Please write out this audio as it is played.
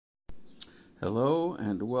Hello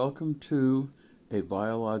and welcome to A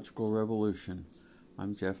Biological Revolution.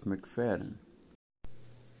 I'm Jeff McFadden.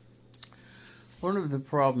 One of the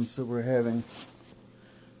problems that we're having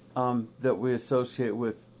that we associate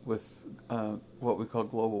with what we call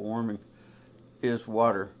global warming is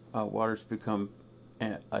water. Water's become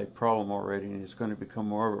a problem already, and it's going to become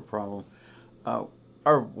more of a problem.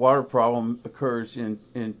 Our water problem occurs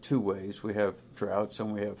in two ways. We have droughts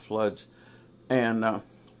and we have floods. And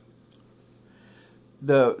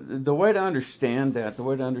the way to understand that, the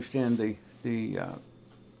way to understand the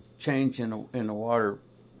change in the water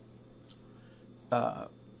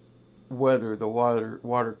weather, the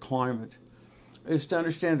water climate, is to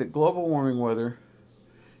understand that global warming weather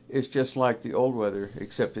is just like the old weather,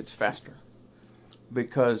 except it's faster,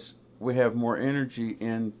 because we have more energy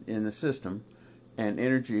in the system, and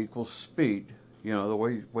energy equals speed. You know, the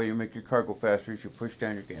way you make your car go faster is you push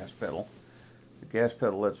down your gas pedal. The gas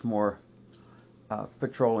pedal lets more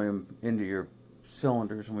petroleum into your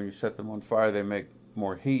cylinders, and when you set them on fire, they make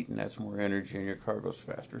more heat, and that's more energy, and your car goes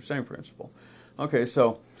faster. Same principle. Okay,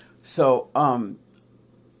 so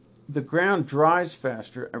the ground dries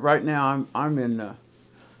faster. Right now, I'm in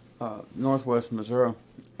northwest Missouri,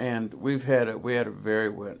 and we had a very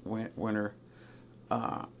wet winter,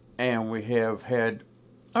 and we have had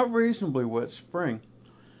a reasonably wet spring.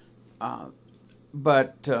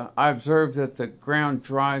 But I observed that the ground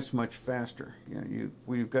dries much faster.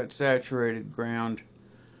 We've got saturated ground.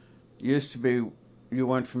 Used to be, you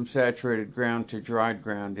went from saturated ground to dried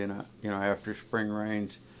ground after spring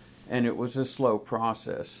rains, and it was a slow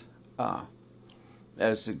process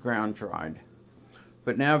as the ground dried.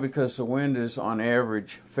 But now, because the wind is on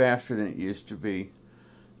average faster than it used to be,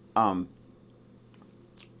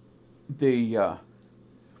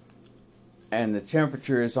 and the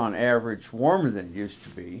temperature is on average warmer than it used to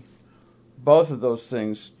be, both of those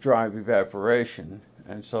things drive evaporation,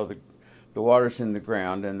 and so the water's in the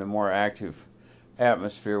ground, and the more active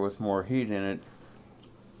atmosphere with more heat in it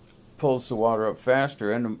pulls the water up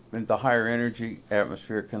faster, and the higher energy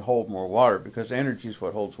atmosphere can hold more water, because energy is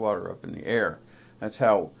what holds water up in the air. That's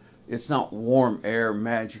how, it's not warm air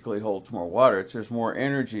magically holds more water. It's there's more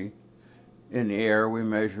energy in the air. We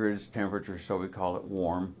measure it as temperature, so we call it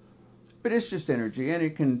warm. But it's just energy, and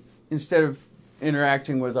it can, instead of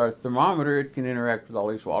interacting with our thermometer, it can interact with all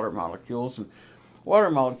these water molecules. And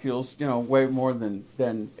water molecules, weigh more than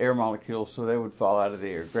air molecules, so they would fall out of the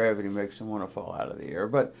air. Gravity makes them want to fall out of the air.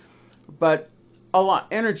 But a lot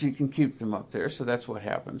energy can keep them up there, so that's what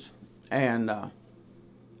happens. And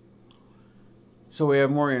so we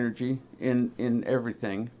have more energy in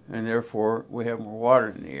everything, and therefore we have more water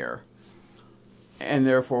in the air. And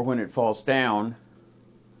therefore, when it falls down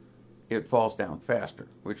faster,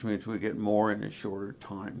 which means we get more in a shorter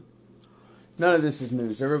time. None of this is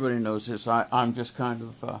news. Everybody knows this. I'm just kind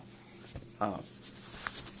of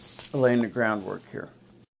laying the groundwork here.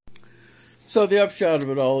 So the upshot of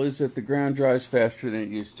it all is that the ground dries faster than it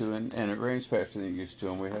used to, and it rains faster than it used to,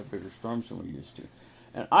 and we have bigger storms than we used to.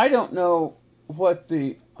 And I don't know what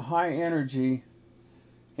the high-energy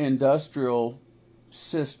industrial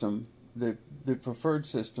system, the preferred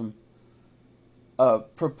system,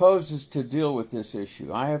 proposes to deal with this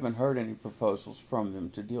issue. I haven't heard any proposals from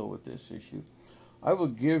them to deal with this issue. I will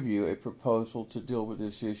give you a proposal to deal with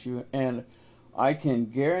this issue, and I can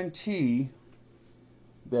guarantee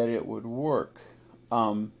that it would work.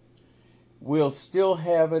 We'll still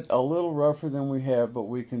have it a little rougher than we have, but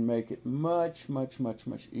we can make it much, much, much,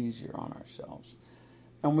 much easier on ourselves.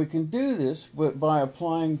 And we can do this by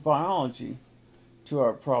applying biology to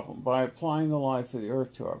our problem, by applying the life of the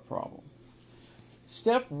earth to our problem.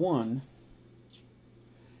 Step one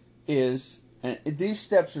is, and these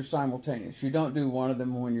steps are simultaneous. You don't do one of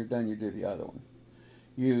them, and when you're done, you do the other one.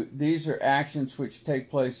 These are actions which take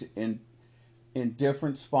place in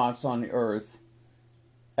different spots on the earth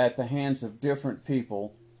at the hands of different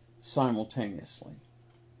people simultaneously.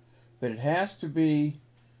 But it has to be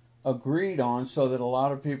agreed on so that a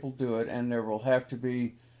lot of people do it, and there will have to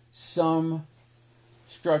be some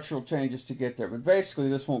structural changes to get there. But basically,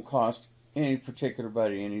 this won't cost any particular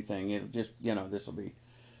body anything. It'll just, this will be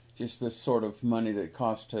just the sort of money that it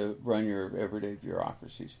costs to run your everyday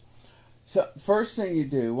bureaucracies. So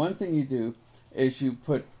one thing you do is you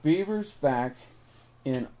put beavers back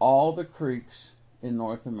in all the creeks in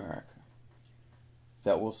North America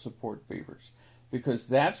that will support beavers, because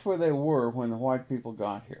that's where they were when the white people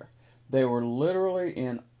got here. They were literally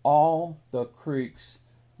in all the creeks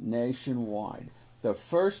nationwide. The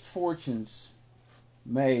first fortunes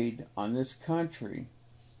made on this country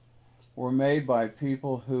were made by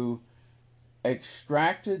people who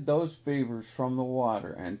extracted those beavers from the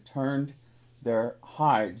water and turned their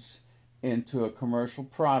hides into a commercial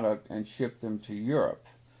product and ship them to Europe.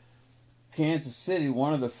 Kansas City,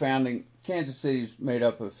 Kansas City's made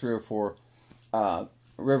up of 3 or 4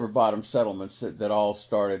 river bottom settlements that all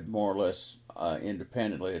started more or less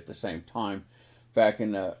independently at the same time back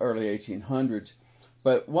in the early 1800s.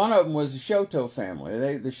 But one of them was the Chouteau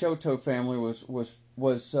family. The Chouteau family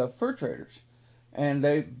was fur traders, and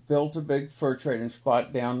they built a big fur trading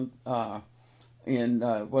spot down in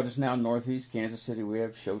what is now northeast Kansas City. We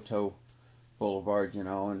have Chouteau Boulevard,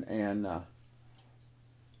 and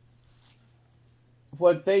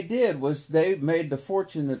what they did was they made the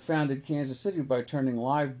fortune that founded Kansas City by turning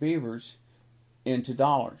live beavers into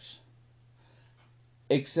dollars.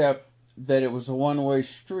 Except that it was a one-way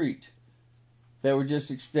street. They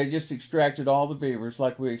just extracted all the beavers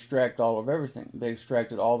like we extract all of everything. They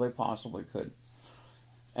extracted all they possibly could.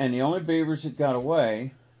 And the only beavers that got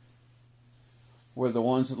away were the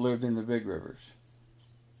ones that lived in the big rivers.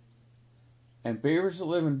 And beavers that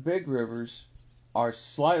live in big rivers are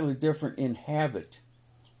slightly different in habit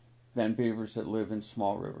than beavers that live in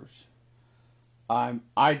small rivers.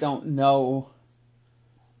 I don't know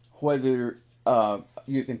whether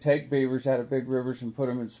you can take beavers out of big rivers and put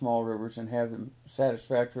them in small rivers and have them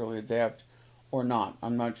satisfactorily adapt or not.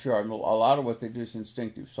 I'm not sure. A lot of what they do is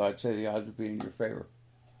instinctive, so I'd say the odds would be in your favor.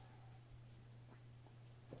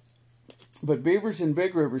 But beavers in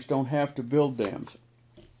big rivers don't have to build dams.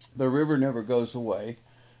 The river never goes away,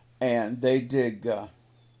 and they dig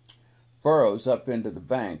burrows up into the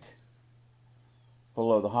bank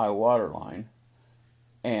below the high water line,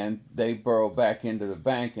 and they burrow back into the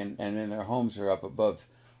bank, and then their homes are up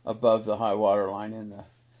above the high water line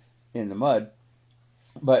in the mud.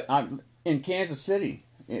 But I'm in Kansas City.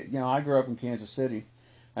 I grew up in Kansas City,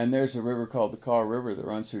 and there's a river called the Kaw River that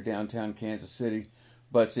runs through downtown Kansas City,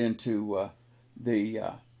 butts into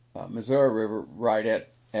the Missouri River right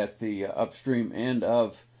at the upstream end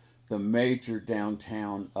of the major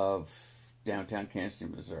downtown of downtown Kansas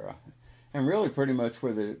City, Missouri. And really pretty much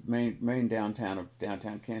where the main downtown of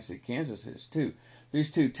downtown Kansas City, Kansas is too. These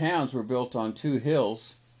two towns were built on 2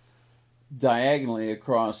 hills diagonally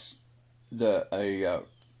across a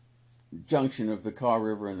junction of the Kaw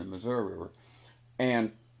River and the Missouri River.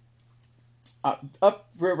 And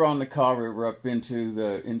upriver on the Kaw River up into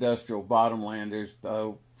the industrial bottomland, there's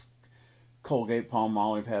Colgate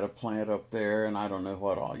Palmolive had a plant up there, and I don't know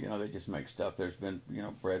what all. They just make stuff. There's been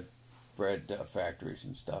bread factories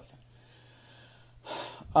and stuff.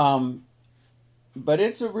 But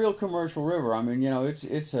it's a real commercial river. I mean,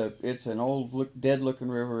 it's an old dead looking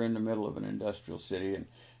river in the middle of an industrial city,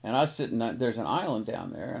 and I was sitting. There's an island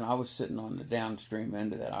down there, and I was sitting on the downstream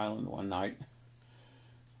end of that island one night.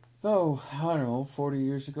 Oh, I don't know, 40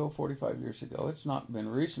 years ago, 45 years ago. It's not been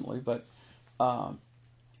recently, but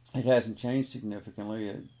it hasn't changed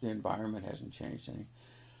significantly. The environment hasn't changed any.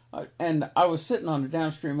 And I was sitting on the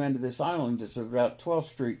downstream end of this island. It's about 12th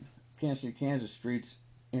Street, Kansas City, Kansas streets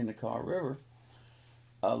in the Kaw River,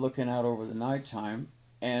 looking out over the nighttime,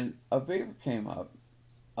 and a beaver came up,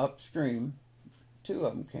 upstream. 2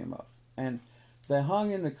 of them came up, and they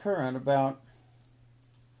hung in the current about,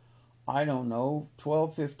 I don't know,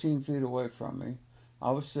 12, 15 feet away from me.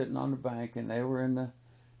 I was sitting on the bank, and they were in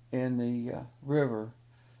the river.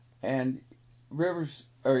 And rivers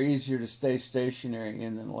are easier to stay stationary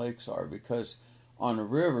in than lakes are, because on a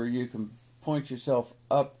river you can point yourself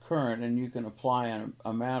up current and you can apply an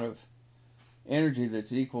amount of energy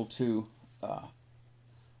that's equal to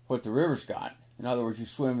what the river's got. In other words, you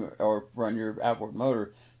swim or run your outboard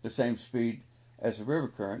motor the same speed as the river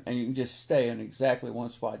current, and you can just stay in exactly one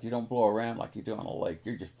spot. You don't blow around like you do on a lake.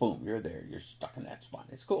 You're just, boom, you're there. You're stuck in that spot.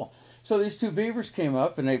 It's cool. So these 2 beavers came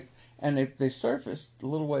up, and they surfaced a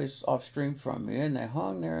little ways offstream from me, and they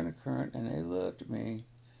hung there in the current, and they looked at me,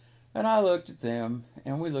 and I looked at them,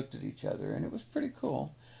 and we looked at each other, and it was pretty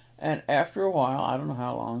cool. And after a while, I don't know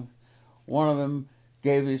how long, one of them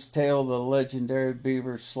gave his tail the legendary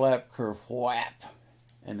beaver slap curve whap,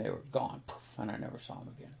 and they were gone, poof, and I never saw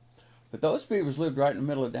them again. But those beavers lived right in the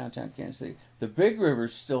middle of downtown Kansas City. The big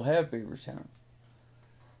rivers still have beavers in them.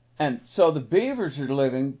 And so the beavers are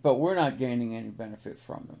living, but we're not gaining any benefit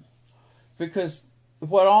from them. Because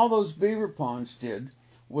what all those beaver ponds did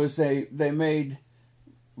was they made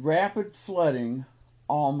rapid flooding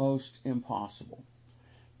almost impossible.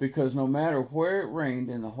 Because no matter where it rained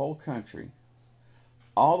in the whole country,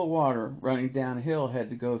 all the water running downhill had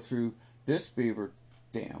to go through this beaver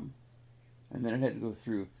dam, and then it had to go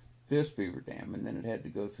through this beaver dam, and then it had to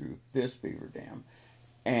go through this beaver dam.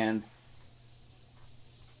 And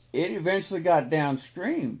it eventually got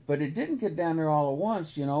downstream, but it didn't get down there all at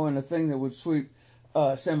once, and the thing that would sweep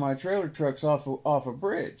semi-trailer trucks off a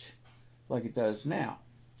bridge like it does now.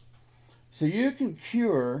 So you can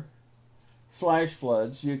cure flash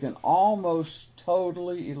floods. You can almost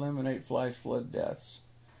totally eliminate flash flood deaths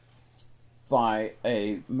by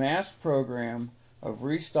a mass program of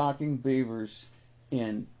restocking beavers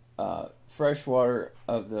in freshwater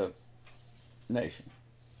of the nation.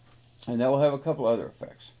 And that will have a couple other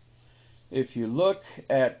effects. If you look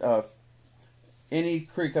at any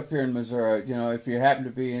creek up here in Missouri, if you happen to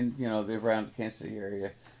be in, the around the Kansas City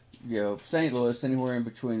area, St. Louis, anywhere in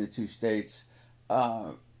between the two states,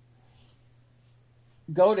 go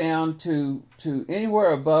down to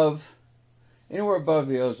anywhere above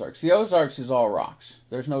the Ozarks. The Ozarks is all rocks.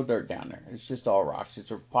 There's no dirt down there. It's just all rocks.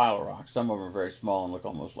 It's a pile of rocks. Some of them are very small and look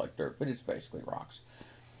almost like dirt, but it's basically rocks.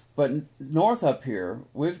 But north up here,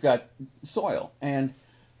 we've got soil. And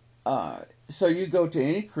so you go to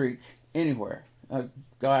any creek, anywhere.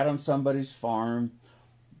 Go out on somebody's farm,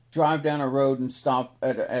 drive down a road and stop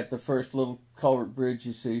at the first little culvert bridge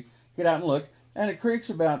you see. Get out and look. And the creek's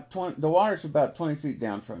the water's about 20 feet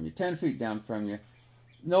down from you, 10 feet down from you.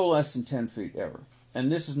 No less than 10 feet ever.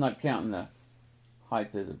 And this is not counting the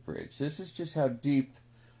height of the bridge. This is just how deep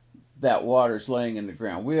that water's laying in the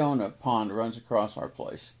ground. We own a pond that runs across our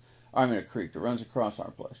place. A creek that runs across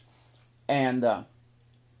our place. And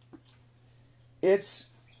it's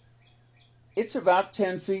about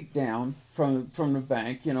 10 feet down from the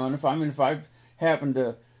bank, and if I happen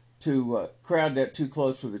to crowd that too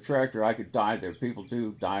close with a tractor, I could die there. People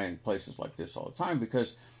do die in places like this all the time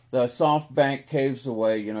because the soft bank caves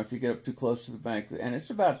away, if you get up too close to the bank, and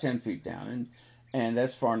it's about 10 feet down, and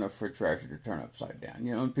that's far enough for a tractor to turn upside down,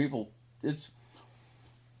 and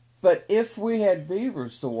but if we had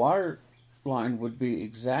beavers, the water line would be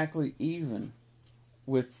exactly even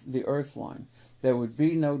with the earth line. There would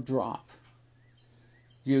be no drop.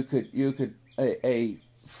 A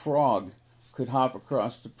frog could hop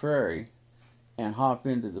across the prairie and hop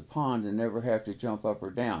into the pond and never have to jump up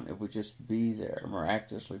or down. It would just be there,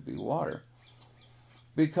 miraculously be water.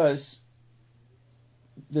 Because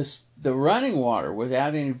the running water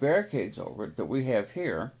without any barricades over it that we have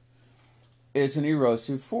here is an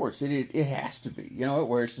erosive force. It has to be. It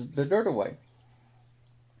wears the dirt away.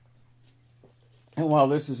 And while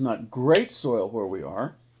this is not great soil where we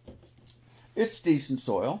are, it's decent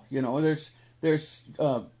soil. There's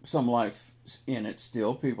some life in it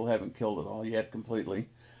still. People haven't killed it all yet completely,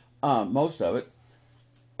 most of it,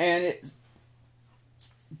 and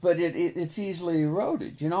it's easily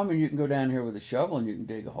eroded. You can go down here with a shovel and you can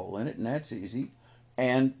dig a hole in it, and that's easy.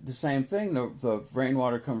 And the same thing, the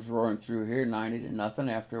rainwater comes roaring through here 90 to nothing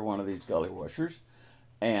after one of these gully washers,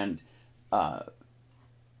 and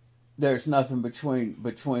there's nothing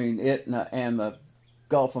between it and the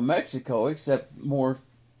Gulf of Mexico except more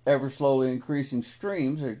ever slowly increasing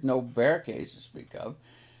streams. There's no barricades to speak of.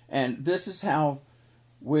 And this is how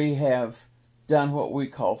we have done what we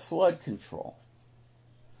call flood control.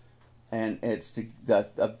 And the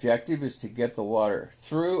objective is to get the water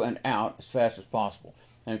through and out as fast as possible.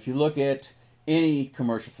 And if you look at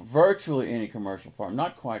virtually any commercial farm,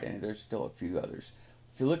 not quite any, there's still a few others.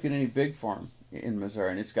 If you look at any big farm in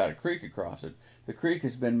Missouri and it's got a creek across it, the creek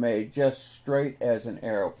has been made just straight as an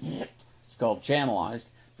arrow. It's called channelized.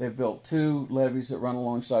 They've built 2 levees that run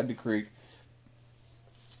alongside the creek,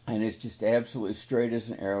 and it's just absolutely straight as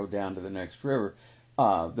an arrow down to the next river.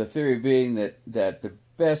 The theory being that the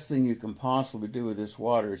best thing you can possibly do with this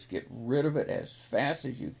water is get rid of it as fast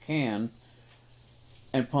as you can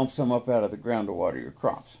and pump some up out of the ground to water your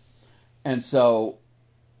crops. And so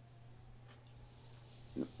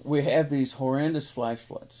we have these horrendous flash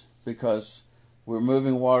floods because we're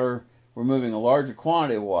moving a larger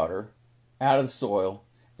quantity of water out of the soil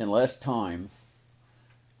in less time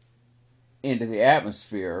into the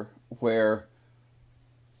atmosphere where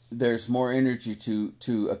there's more energy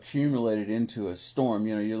to accumulate it into a storm.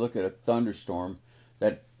 You look at a thunderstorm,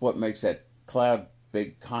 what makes that cloud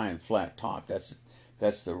big, high, and flat top?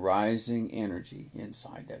 That's the rising energy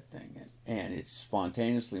inside that thing, and it's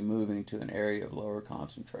spontaneously moving to an area of lower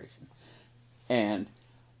concentration. And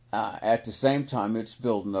at the same time, it's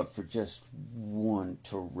building up for just one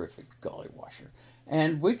terrific gully washer.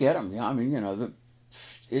 And we get them.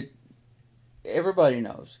 Everybody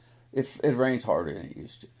knows if it rains harder than it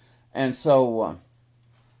used to. And so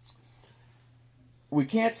we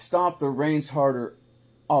can't stop the rains harder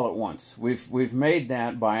all at once. We've made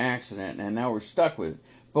that by accident, and now we're stuck with it.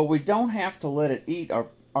 But we don't have to let it eat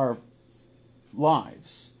our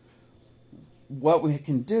lives. What we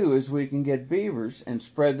can do is we can get beavers and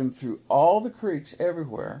spread them through all the creeks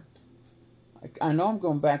everywhere. I know I'm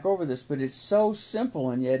going back over this, but it's so simple,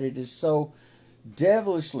 and yet it is so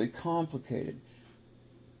devilishly complicated.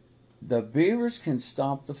 The beavers can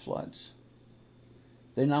stop the floods.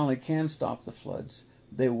 They not only can stop the floods,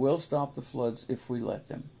 they will stop the floods if we let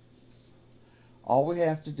them. All we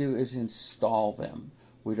have to do is install them.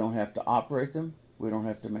 We don't have to operate them. We don't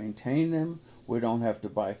have to maintain them. We don't have to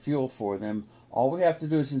buy fuel for them. All we have to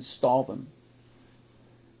do is install them.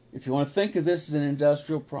 If you want to think of this as an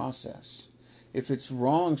industrial process, if it's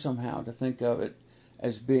wrong somehow to think of it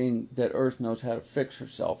as being that Earth knows how to fix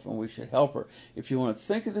herself and we should help her, if you want to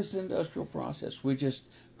think of this as an industrial process, we just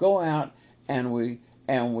go out and we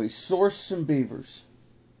source some beavers.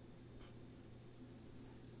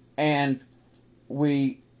 And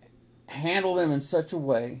we handle them in such a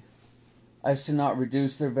way as to not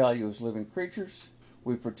reduce their value as living creatures.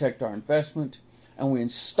 We protect our investment, and we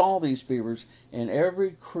install these beavers in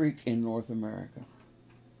every creek in North America.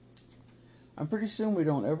 And pretty soon we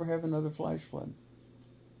don't ever have another flash flood.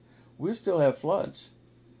 We'll still have floods,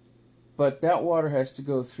 but that water has to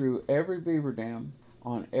go through every beaver dam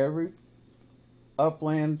on every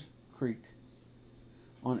upland creek,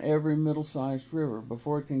 on every middle-sized river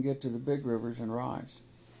before it can get to the big rivers and rise.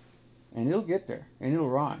 And it'll get there, and it'll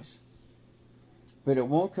rise. But it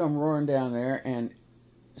won't come roaring down there and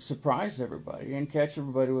surprise everybody and catch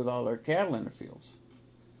everybody with all their cattle in the fields.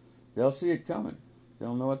 They'll see it coming.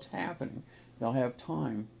 They'll know what's happening. They'll have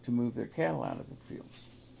time to move their cattle out of the fields.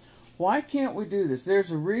 Why can't we do this?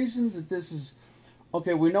 There's a reason that this is...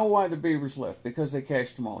 Okay, we know why the beavers left, because they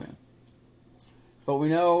cashed them all in. But we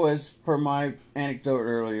know, as per my anecdote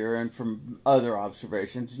earlier and from other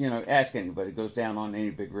observations, ask anybody who goes down on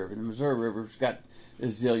any big river. The Missouri River's got a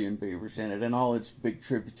zillion beavers in it, and all its big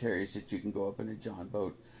tributaries that you can go up in a john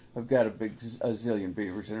boat have got a zillion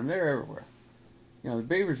beavers in them. They're everywhere. The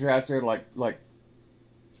beavers are out there like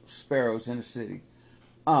sparrows in a city,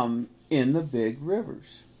 in the big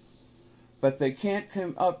rivers. But they can't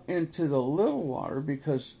come up into the little water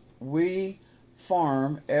because we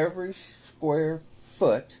farm every square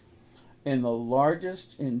foot in the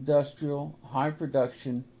largest industrial high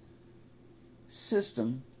production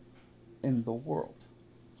system in the world.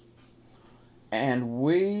 And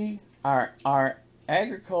our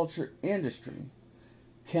agriculture industry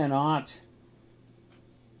cannot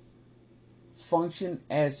function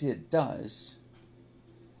as it does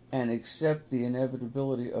and accept the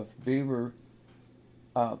inevitability of beaver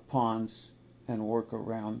ponds and work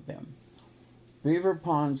around them. Beaver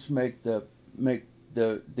ponds make the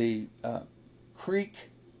creek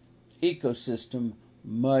ecosystem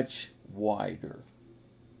much wider.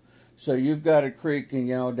 So you've got a creek,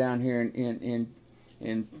 down here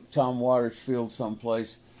in Tom Waters Field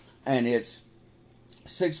someplace, and it's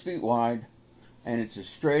 6 feet wide, and it's as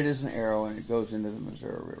straight as an arrow, and it goes into the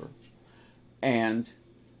Missouri River. And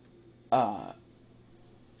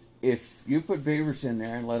if you put beavers in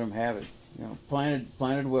there and let them have it,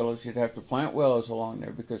 planted willows, you'd have to plant willows along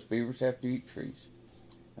there because beavers have to eat trees.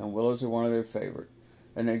 And willows are one of their favorite.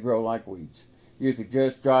 And they grow like weeds. You could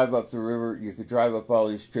just drive up the river. You could drive up all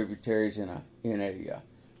these tributaries in a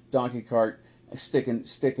donkey cart, sticking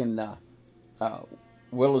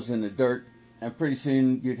willows in the dirt. And pretty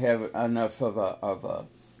soon you'd have enough of a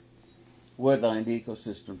woodland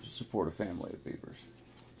ecosystem to support a family of beavers.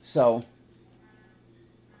 So...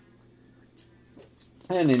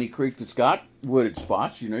 And any creek that's got wooded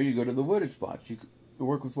spots, you go to the wooded spots. You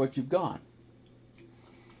work with what you've got.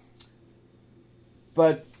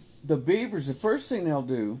 But the beavers, the first thing they'll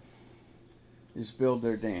do is build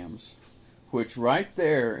their dams, which right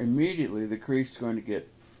there, immediately, the creek's going to get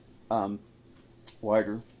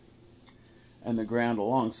wider, and the ground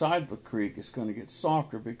alongside the creek is going to get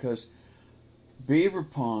softer because beaver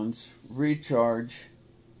ponds recharge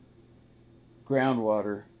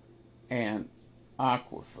groundwater and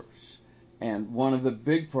aquifers. And one of the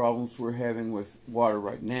big problems we're having with water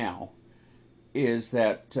right now is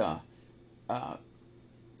that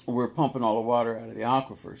we're pumping all the water out of the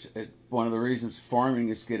aquifers. One of the reasons farming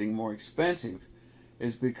is getting more expensive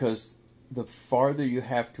is because the farther you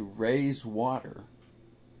have to raise water,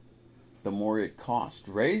 the more it costs.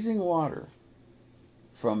 Raising water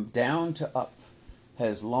from down to up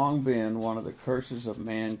has long been one of the curses of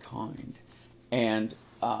mankind. And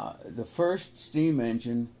the first steam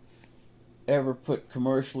engine ever put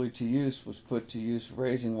commercially to use was put to use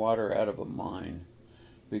raising water out of a mine,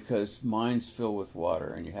 because mines fill with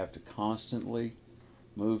water and you have to constantly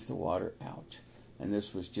move the water out. And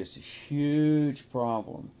this was just a huge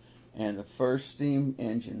problem. And the first steam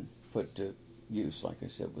engine put to use, like I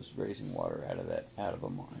said, was raising water out of a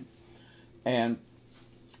mine. And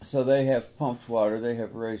so they have pumped water, they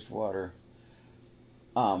have raised water.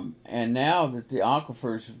 And now that the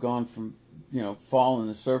aquifers have gone from fallen,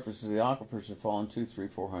 the surface of the aquifers have fallen 200,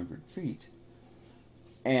 300, 400 feet.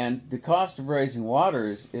 And the cost of raising water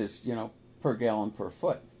is per gallon per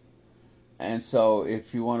foot. And so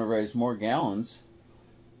if you want to raise more gallons,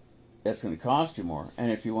 that's going to cost you more.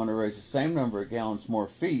 And if you want to raise the same number of gallons more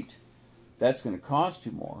feet, that's going to cost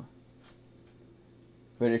you more.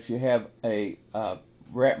 But if you have a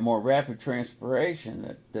more rapid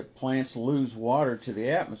transpiration, that plants lose water to the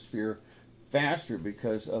atmosphere faster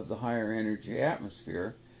because of the higher energy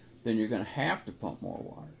atmosphere, then you're going to have to pump more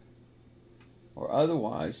water. Or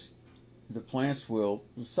otherwise, the plants will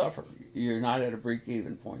suffer. You're not at a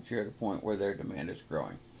break-even point. You're at a point where their demand is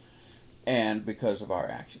growing, and because of our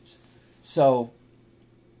actions. So,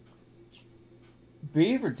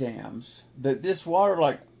 beaver dams, this water,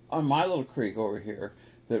 like on my little creek over here,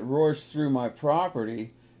 that roars through my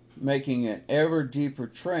property, making an ever deeper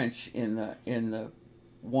trench in the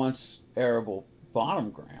once arable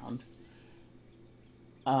bottom ground.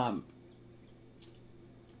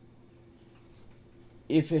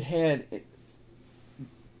 If it had,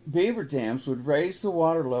 beaver dams would raise the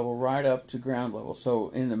water level right up to ground level. So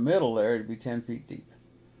in the middle there, it'd be 10 feet deep.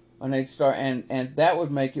 And they'd start, and that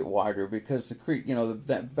would make it wider because the creek,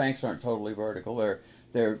 the banks aren't totally vertical.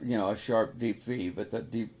 They're a sharp, deep V, but the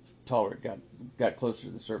deep, taller it got closer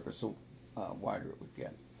to the surface, so wider it would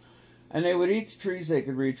get. And they would eat the trees they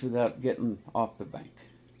could reach without getting off the bank.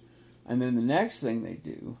 And then the next thing they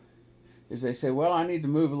do is they say, well, I need to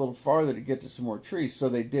move a little farther to get to some more trees, so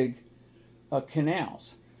they dig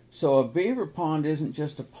canals. So a beaver pond isn't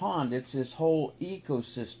just a pond, it's this whole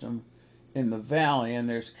ecosystem in the valley, and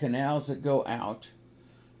there's canals that go out,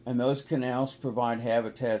 and those canals provide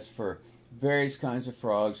habitats for various kinds of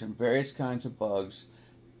frogs and various kinds of bugs,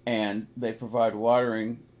 and they provide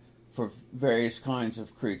watering for various kinds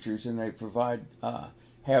of creatures, and they provide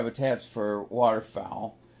habitats for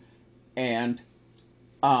waterfowl. And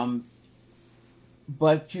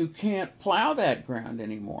but you can't plow that ground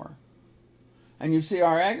anymore. And you see,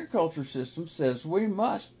 our agriculture system says we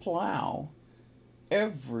must plow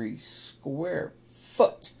every square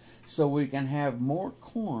foot so we can have more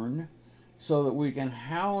corn, so that we can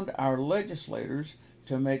hound our legislators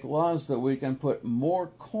to make laws that we can put more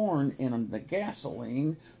corn in the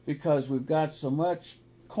gasoline, because we've got so much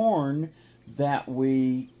corn that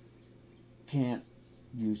we can't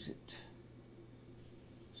use it.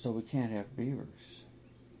 So we can't have beavers.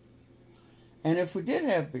 And if we did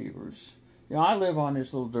have beavers, I live on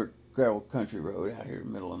this little dirt gravel country road out here in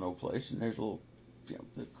the middle of no place, and there's a little,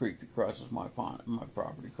 the creek that crosses my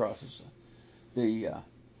property crosses the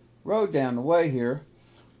road down the way here.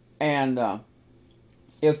 And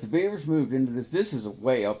if the beavers moved into this is a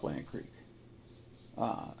way upland creek.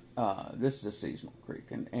 This is a seasonal creek,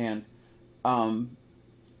 and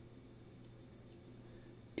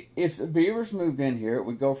if the beavers moved in here, it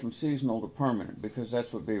would go from seasonal to permanent, because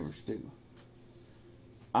that's what beavers do.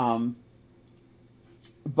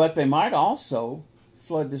 But they might also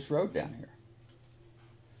flood this road down here.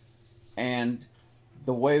 And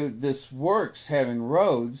the way this works, having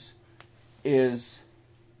roads, is,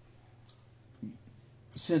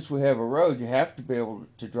 since we have a road, you have to be able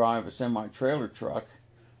to drive a semi-trailer truck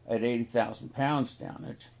at 80,000 pounds down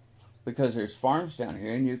it, because there's farms down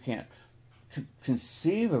here, and you can't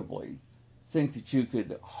conceivably think that you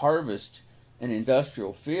could harvest an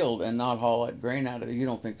industrial field and not haul that grain out of there. You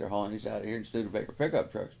don't think they're hauling these out of here in Studebaker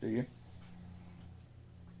pickup trucks, do you?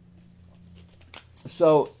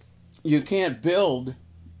 So you can't build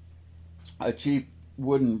a cheap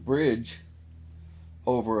wooden bridge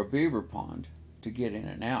over a beaver pond to get in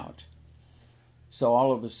and out. So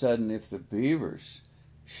all of a sudden, if the beavers,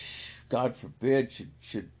 God forbid,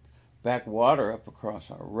 should back water up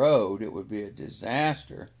across our road, it would be a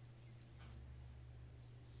disaster.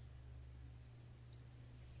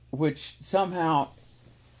 Which somehow,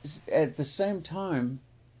 at the same time,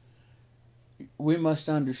 we must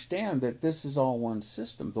understand that this is all one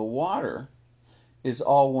system. The water is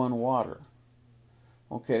all one water.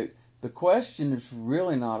 Okay, the question is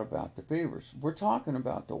really not about the beavers. We're talking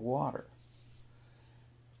about the water.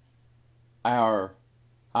 Our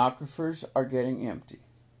aquifers are getting empty.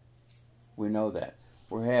 We know that.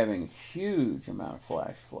 We're having a huge amount of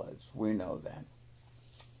flash floods. We know that.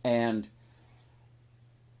 And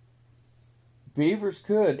beavers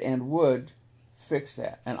could and would fix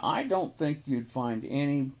that. And I don't think you'd find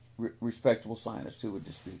any respectable scientist who would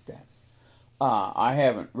dispute that. I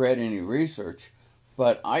haven't read any research,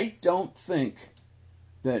 but I don't think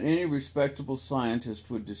that any respectable scientist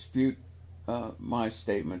would dispute my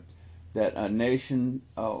statement that a nation,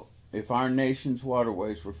 if our nation's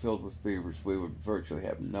waterways were filled with beavers, we would virtually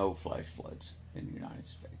have no flash floods in the United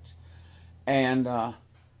States. And I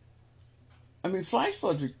mean, flash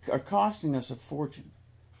floods are costing us a fortune.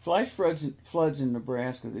 Flash floods in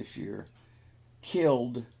Nebraska this year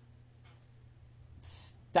killed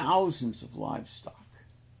thousands of livestock.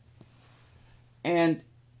 And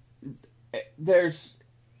there's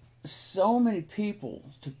so many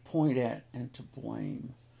people to point at and to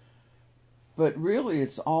blame. But really,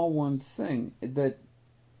 it's all one thing,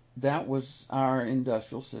 that was our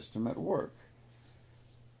industrial system at work.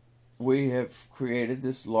 We have created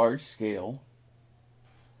this large-scale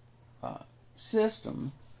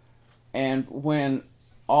system, and when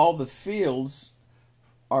all the fields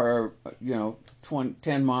are,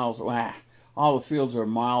 10 miles, all the fields are a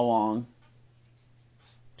mile long,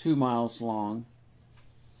 2 miles long,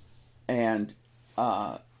 and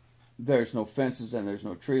there's no fences, and there's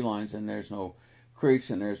no tree lines, and there's no creeks,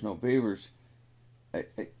 and there's no beavers.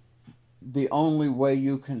 The only way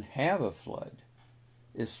you can have a flood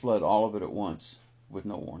is flood all of it at once with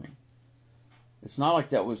no warning. It's not like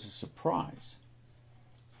that was a surprise.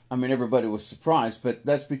 I mean, everybody was surprised, but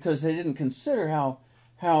that's because they didn't consider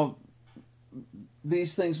how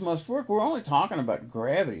these things must work. We're only talking about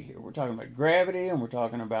gravity here. We're talking about gravity, and we're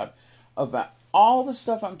talking about all the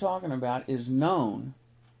stuff I'm talking about is known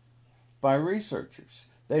by researchers.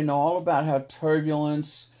 They know all about how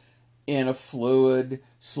turbulence in a fluid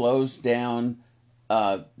slows down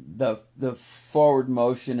the forward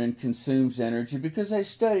motion and consumes energy, because they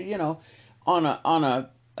study, on a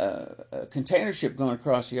container ship going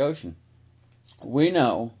across the ocean. We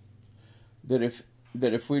know that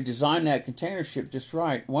if we design that container ship just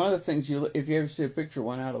right, one of the things if you ever see a picture of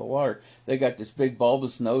one out of the water, they got this big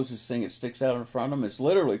bulbous nose, this thing that sticks out in front of them. It's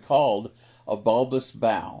literally called a bulbous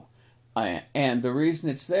bow. And the reason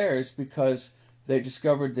it's there is because they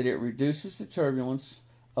discovered that it reduces the turbulence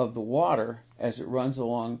of the water as it runs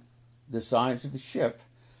along the sides of the ship,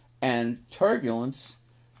 and turbulence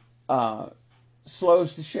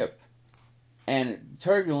slows the ship, and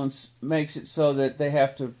turbulence makes it so that they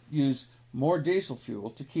have to use more diesel fuel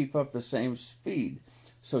to keep up the same speed.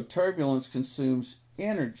 So turbulence consumes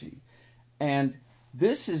energy, and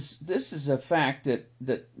this is a fact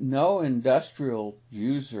that no industrial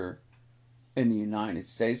user in the United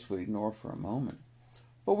States would ignore for a moment.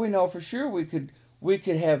 But we know for sure we could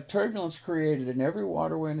have turbulence created in every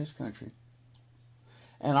waterway in this country,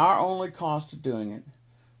 and our only cost of doing it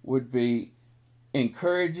would be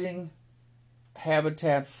encouraging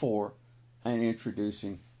habitat for and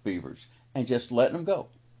introducing beavers and just letting them go.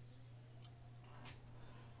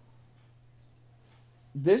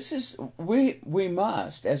 This is we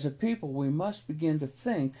must, as a people, we must begin to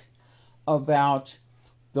think about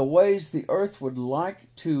the ways the earth would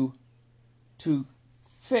like to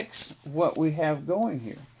fix what we have going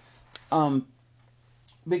here.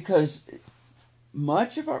 Because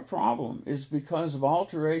much of our problem is because of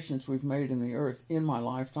alterations we've made in the earth in my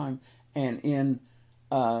lifetime, and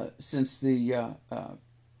since the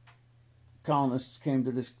colonists came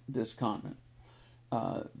to this continent.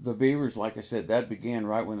 The beavers, like I said, that began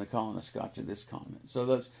right when the colonists got to this continent.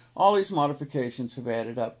 So all these modifications have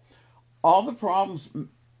added up. All the problems,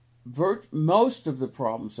 most of the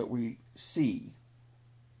problems that we see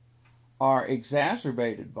are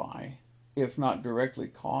exacerbated by, if not directly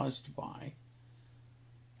caused by,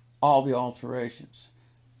 all the alterations.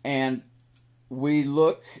 And we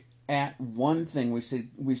look at one thing, we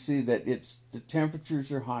see that the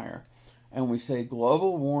temperatures are higher, and we say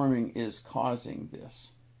global warming is causing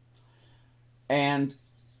this. And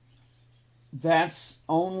that's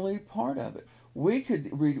only part of it. We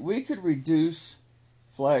could reduce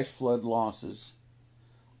flash flood losses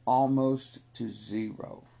almost to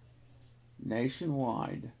zero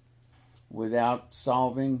nationwide without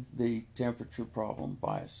solving the temperature problem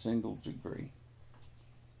by a single degree,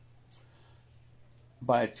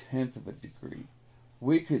 by a tenth of a degree.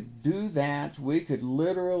 We could do that. We could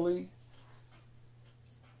literally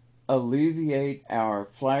alleviate our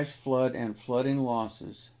flash flood and flooding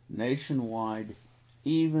losses nationwide,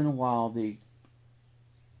 even while the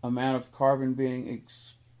amount of carbon being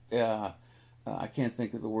I can't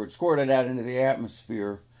think of the word, squirted out into the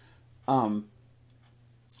atmosphere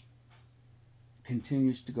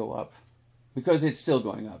continues to go up, because it's still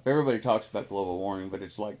going up. Everybody talks about global warming, but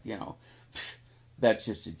it's like, that's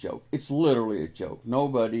just a joke. It's literally a joke.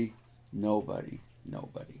 Nobody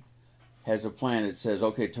has a plan that says,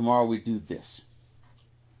 okay, tomorrow we do this.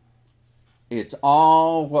 It's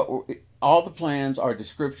all the plans are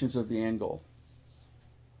descriptions of the end goal.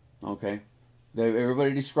 Okay?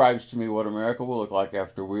 Everybody describes to me what America will look like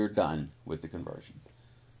after we're done with the conversion.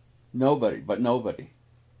 Nobody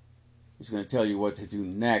is going to tell you what to do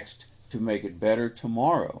next to make it better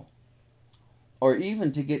tomorrow. or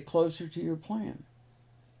even to get closer to your plan,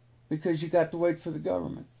 because you got to wait for the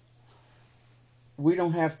government. We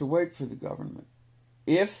don't have to wait for the government.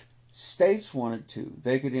 If states wanted to,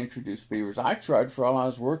 they could introduce beavers. I tried for all I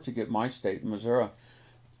was worth to get my state, Missouri,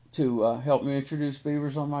 to help me introduce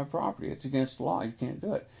beavers on my property. It's against the law. You can't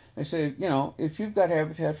do it. They say, if you've got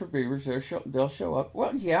habitat for beavers, they'll show up.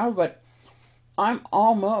 Well, yeah, but I'm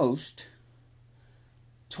almost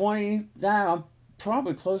 20, now I'm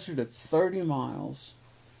probably closer to 30 miles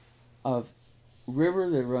of river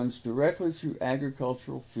that runs directly through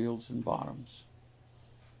agricultural fields and bottoms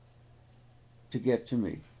to get to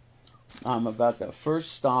me. I'm about the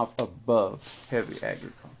first stop above heavy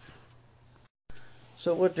agriculture.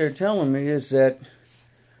 So what they're telling me is that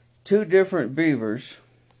two different beavers,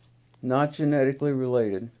 not genetically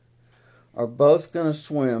related, are both going to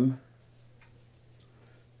swim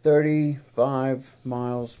 35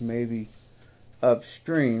 miles maybe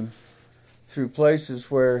upstream through places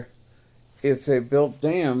where if they built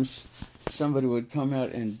dams, somebody would come out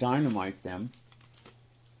and dynamite them,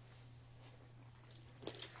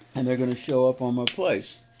 and they're going to show up on my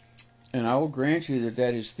place. And I will grant you that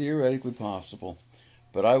that is theoretically possible,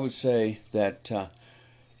 but I would say that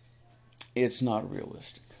it's not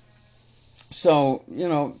realistic. So,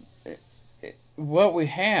 what we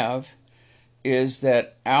have is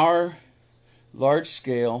that our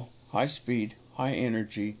large-scale, high-speed,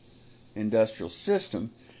 high-energy industrial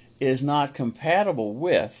system is not compatible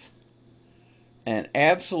with an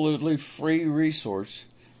absolutely free resource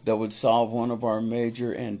that would solve one of our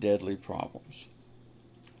major and deadly problems.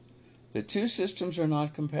 The two systems are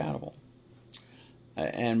not compatible.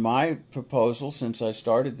 And my proposal, since I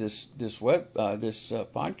started this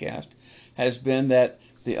podcast, has been that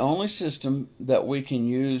the only system that we can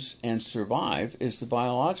use and survive is the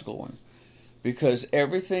biological one, because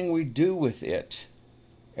everything we do with it,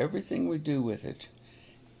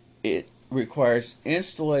 it requires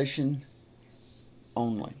installation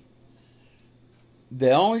only.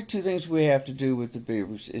 The only two things we have to do with the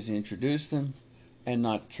beavers is introduce them and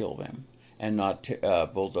not kill them and not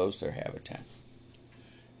bulldoze their habitat.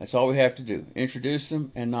 That's all we have to do. Introduce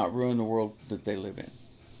them and not ruin the world that they live in.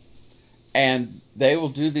 And they will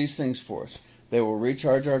do these things for us. They will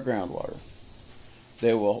recharge our groundwater.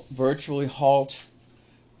 They will virtually halt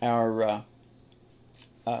our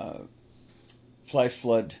flash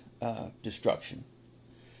flood destruction.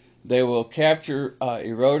 They will capture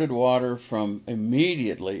eroded water from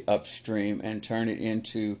immediately upstream and turn it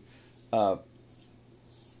into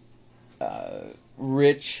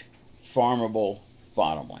rich, farmable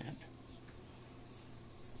bottomland.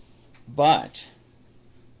 But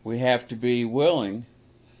we have to be willing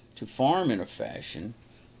to farm in a fashion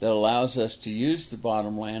that allows us to use the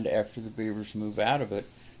bottomland after the beavers move out of it,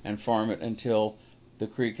 and farm it until the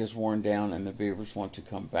creek is worn down and the beavers want to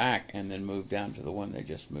come back and then move down to the one they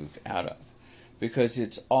just moved out of. Because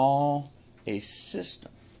it's all a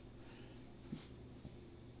system.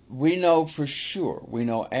 We know for sure, we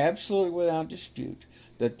know absolutely without dispute,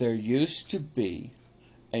 that there used to be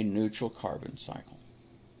a neutral carbon cycle.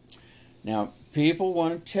 Now, people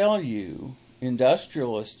want to tell you,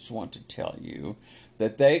 industrialists want to tell you,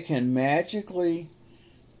 that they can magically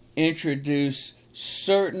introduce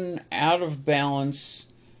certain out-of-balance,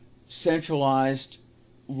 centralized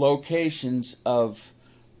locations of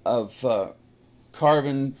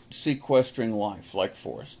carbon sequestering life, like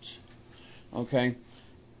forests. Okay?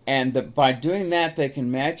 And that by doing that, they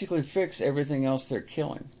can magically fix everything else they're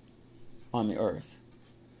killing on the earth.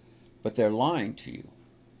 But they're lying to you.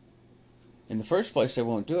 In the first place, they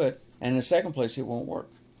won't do it, and in the second place, it won't work.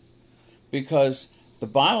 Because the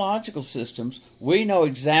biological systems, we know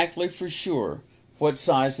exactly for sure what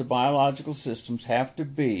size the biological systems have to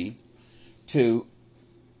be to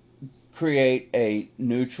create a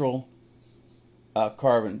neutral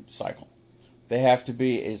carbon cycle. They have to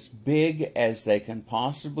be as big as they can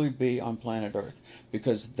possibly be on planet Earth,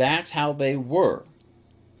 because that's how they were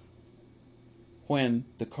when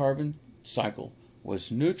the carbon cycle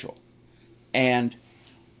was neutral. And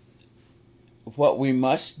what we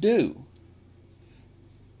must do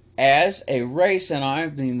as a race, and I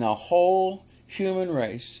mean the whole human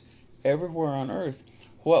race everywhere on Earth,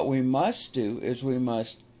 what we must do is we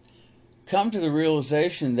must come to the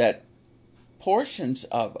realization that portions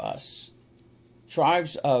of us,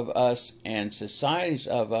 tribes of us, and societies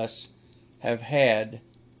of us have had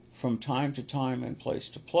from time to time and place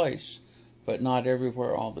to place, but not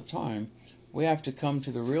everywhere all the time. We have to come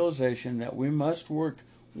to the realization that we must work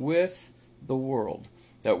with the world,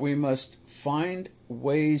 that we must find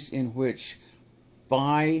ways in which,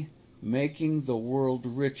 by making the world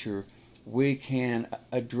richer, we can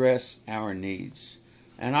address our needs.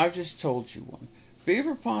 And I've just told you one.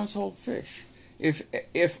 Beaver ponds hold fish.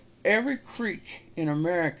 If every creek in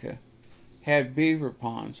America had beaver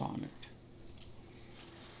ponds on it,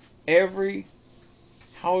 every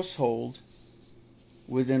household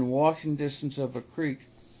within walking distance of a creek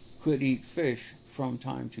could eat fish from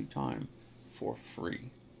time to time for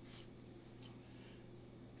free.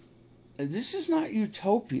 This is not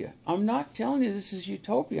utopia. I'm not telling you this is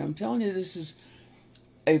utopia. I'm telling you this is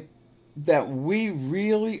that we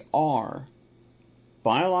really are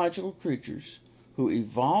biological creatures who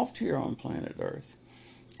evolved here on planet Earth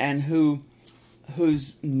and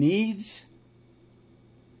whose needs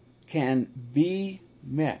can be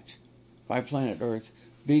met by planet Earth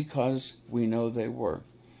because we know they were.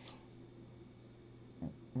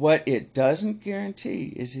 What it doesn't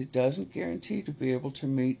guarantee is it doesn't guarantee to be able to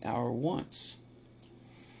meet our wants.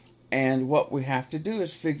 And what we have to do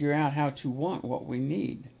is figure out how to want what we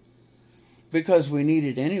need. Because we need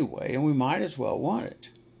it anyway, and we might as well want it.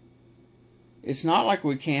 It's not like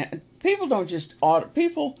we can't. People don't just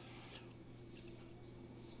people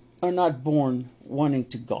are not born wanting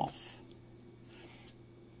to golf.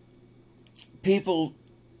 People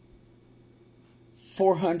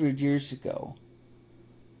 400 years ago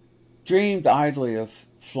dreamed idly of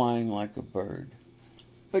flying like a bird.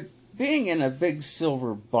 But being in a big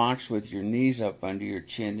silver box with your knees up under your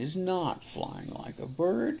chin is not flying like a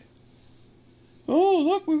bird. Oh,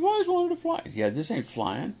 look, we've always wanted to fly. Yeah, this ain't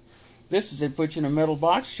flying. This is they put you in a metal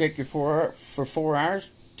box, shake you for 4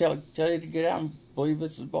 hours, tell you to get out and believe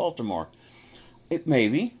it's Baltimore. It may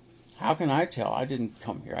be. How can I tell? I didn't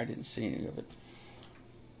come here. I didn't see any of it.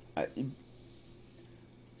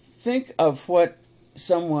 Think of what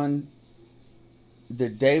someone the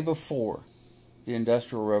day before the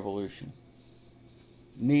Industrial Revolution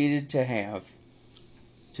needed to have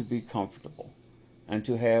to be comfortable and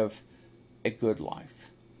to have a good life.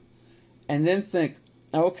 And then think,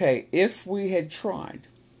 okay, if we had tried,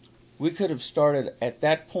 we could have started at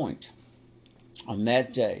that point on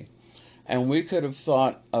that day, and we could have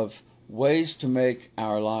thought of ways to make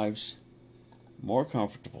our lives more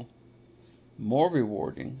comfortable, more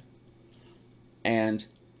rewarding, and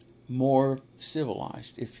more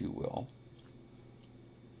civilized, if you will,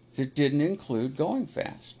 that didn't include going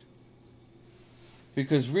fast.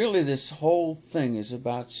 Because really this whole thing is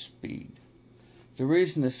about speed. The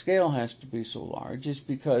reason the scale has to be so large is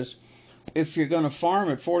because if you're going to farm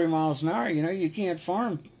at 40 miles an hour, you can't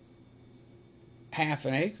farm half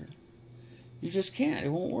an acre. You just can't. It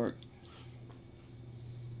won't work.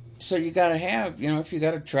 So you got to have, if you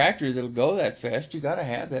got a tractor that'll go that fast, you got to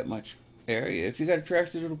have that much area. If you got a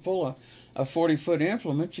tractor that'll pull a 40-foot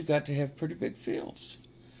implement, you got to have pretty big fields.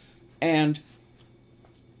 And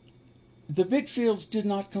the big fields did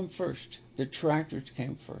not come first. The tractors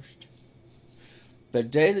came first. The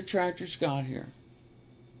day the tractors got here,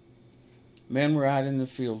 men were out in the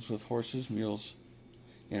fields with horses, mules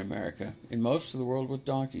in America. In most of the world with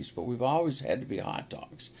donkeys, but we've always had to be hot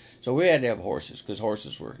dogs. So we had to have horses, because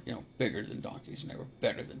horses were, bigger than donkeys, and they were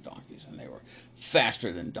better than donkeys, and they were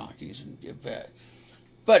faster than donkeys, and you bet.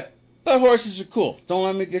 But horses are cool.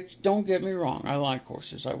 Don't get me wrong. I like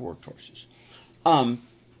horses. I worked horses.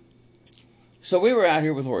 So we were out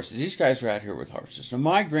here with horses. These guys were out here with horses. And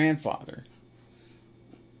my grandfather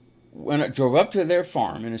drove up to their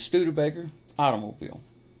farm in a Studebaker automobile.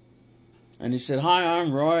 And he said, "Hi,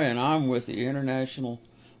 I'm Roy, and I'm with the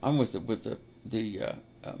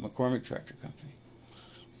McCormick Tractor Company."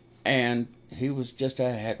 And he was just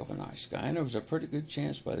a heck of a nice guy. And there was a pretty good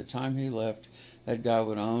chance by the time he left, that guy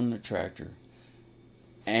would own the tractor.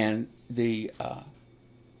 And the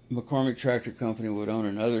McCormick Tractor Company would own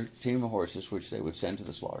another team of horses, which they would send to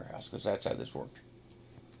the slaughterhouse, because that's how this worked.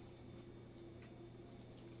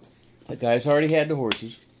 The guys already had the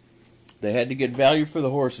horses. They had to get value for the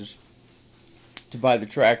horses to buy the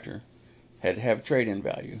tractor. Had to have trade-in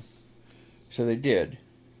value. So they did.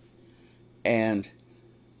 And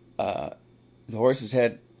the horses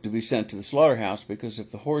had to be sent to the slaughterhouse, because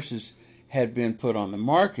if the horses had been put on the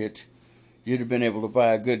market, you'd have been able to buy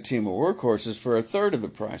a good team of workhorses for a third of the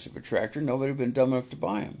price of a tractor. Nobody had been dumb enough to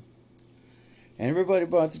buy them. And everybody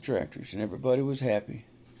bought the tractors, and everybody was happy.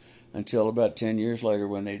 Until about 10 years later,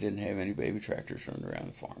 when they didn't have any baby tractors running around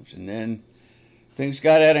the farms. And then things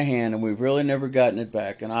got out of hand, and we've really never gotten it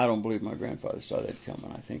back. And I don't believe my grandfather saw that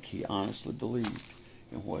coming. I think he honestly believed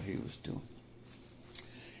in what he was doing.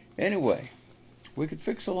 Anyway, we could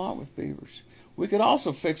fix a lot with beavers. We could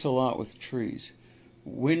also fix a lot with trees.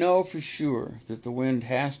 We know for sure that the wind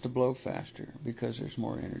has to blow faster because there's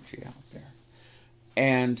more energy out there.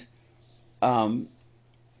 And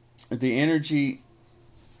the energy,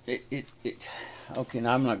 okay,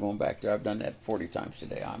 now I'm not going back there. I've done that 40 times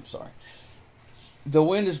today. I'm sorry. The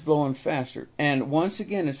wind is blowing faster. And once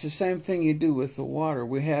again, it's the same thing you do with the water.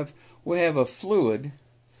 We have a fluid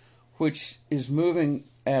which is moving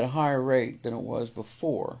at a higher rate than it was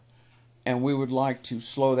before. And we would like to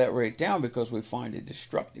slow that rate down because we find it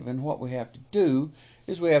destructive. And what we have to do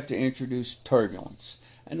is we have to introduce turbulence.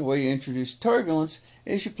 And the way you introduce turbulence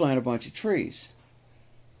is you plant a bunch of trees.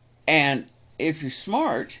 And if you're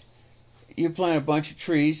smart, you plant a bunch of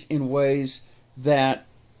trees in ways that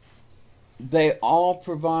they all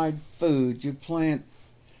provide food. You plant,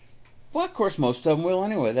 well, of course, most of them will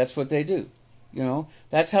anyway. That's what they do. You know,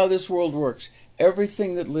 that's how this world works.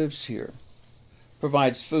 Everything that lives here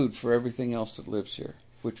provides food for everything else that lives here,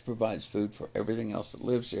 which provides food for everything else that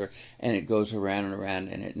lives here, and it goes around and around,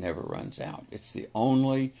 and it never runs out. It's the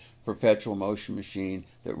only perpetual motion machine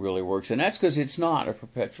that really works, and that's because it's not a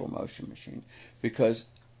perpetual motion machine, because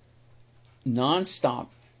nonstop,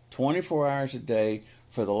 24 hours a day,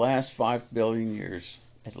 for the last 5 billion years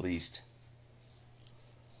at least,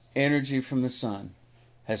 energy from the sun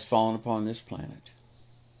has fallen upon this planet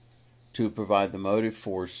to provide the motive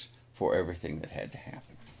force for everything that had to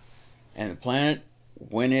happen. And the planet,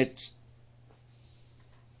 when it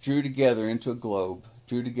drew together into a globe,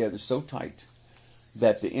 drew together so tight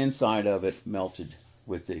that the inside of it melted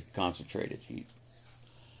with the concentrated heat.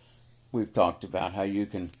 We've talked about how you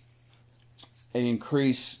can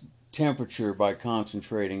increase temperature by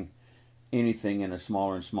concentrating anything in a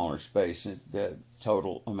smaller and smaller space. The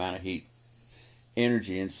total amount of heat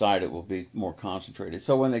energy inside it will be more concentrated.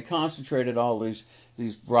 So when they concentrated all these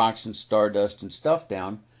rocks and stardust and stuff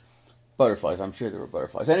down, butterflies, I'm sure there were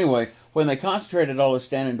butterflies. Anyway, when they concentrated all this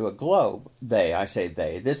down into a globe,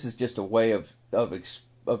 this is just a way of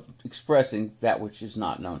expressing that which is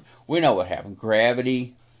not known. We know what happened.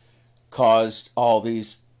 Gravity caused all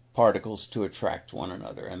these particles to attract one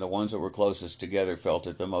another, and the ones that were closest together felt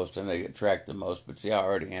it the most, and they attract the most. But see, I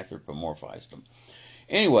already anthropomorphized them.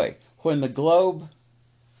 Anyway, when the globe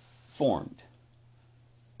formed,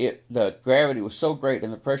 the gravity was so great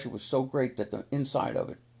and the pressure was so great that the inside of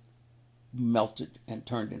it melted and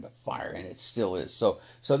turned into fire, and it still is. So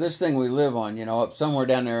this thing we live on, up somewhere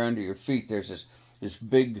down there under your feet, there's this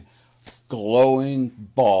big glowing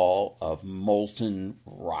ball of molten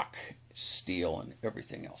rock, steel, and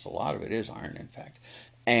everything else. A lot of it is iron, in fact,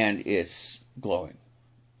 and it's glowing.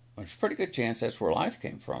 There's a pretty good chance that's where life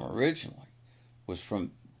came from originally, was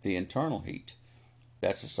from the internal heat.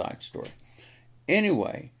 That's a side story.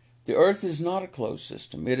 Anyway, the Earth is not a closed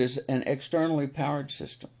system. It is an externally powered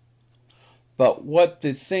system. But what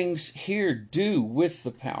the things here do with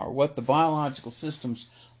the power, what the biological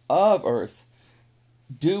systems of Earth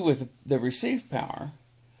do with the received power,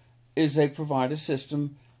 is they provide a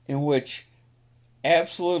system in which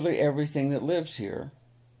absolutely everything that lives here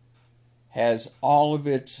has all of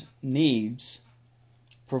its needs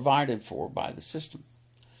provided for by the system.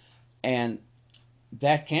 And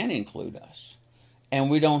that can include us. And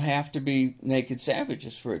we don't have to be naked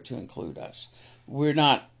savages for it to include us. We're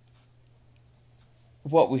not.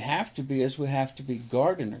 What we have to be is we have to be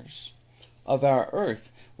gardeners of our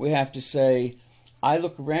earth. We have to say, I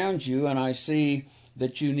look around you and I see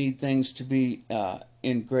that you need things to be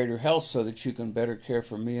in greater health so that you can better care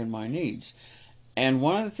for me and my needs. And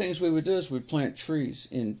one of the things we would do is we'd plant trees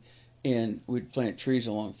we'd plant trees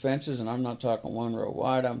along fences, and I'm not talking 1 row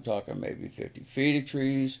wide. I'm talking maybe 50 feet of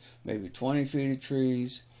trees, maybe 20 feet of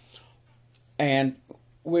trees, and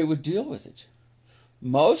we would deal with it.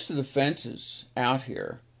 Most of the fences out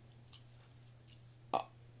here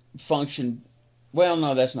function, well,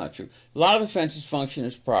 no, that's not true. A lot of the fences function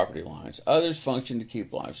as property lines. Others function to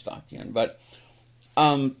keep livestock in, but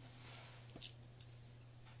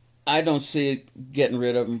I don't see it getting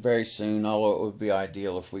rid of them very soon, although it would be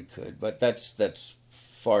ideal if we could, but that's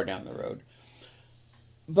far down the road.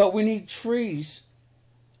 But we need trees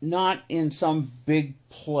not in some big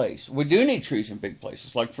place. We do need trees in big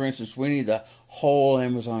places. Like, for instance, we need the whole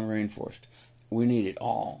Amazon rainforest. We need it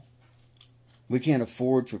all. We can't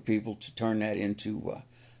afford for people to turn that into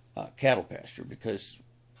cattle pasture because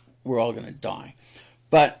we're all going to die.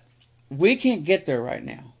 But we can't get there right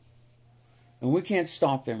now. And we can't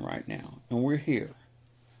stop them right now. And we're here.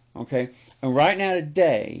 Okay? And right now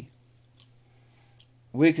today,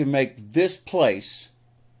 we can make this place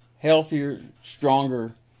healthier,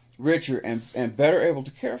 stronger, richer, and better able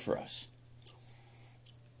to care for us.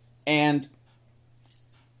 And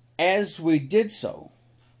as we did so,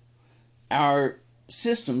 our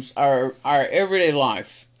systems, our everyday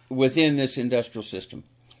life within this industrial system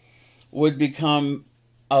would become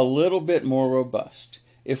a little bit more robust.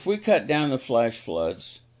 if we cut down the flash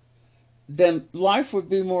floods, then life would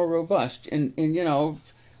be more robust. And you know,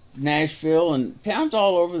 Nashville and towns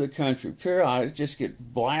all over the country periodically just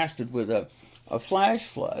get blasted with a flash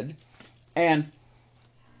flood, and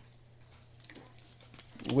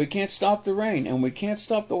we can't stop the rain, and we can't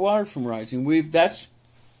stop the water from rising. We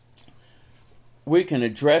can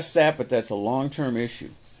address that, but that's a long-term issue.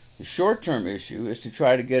 The short-term issue is to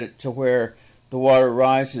try to get it to where the water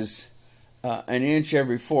rises an inch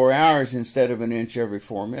every 4 hours instead of an inch every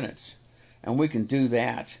 4 minutes. And we can do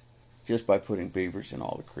that just by putting beavers in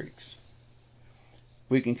all the creeks.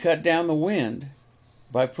 We can cut down the wind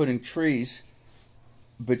by putting trees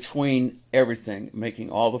between everything, making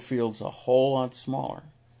all the fields a whole lot smaller.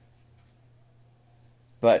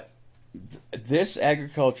 But this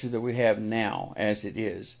agriculture that we have now, as it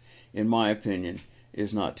is, in my opinion,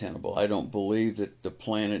 is not tenable. I don't believe that the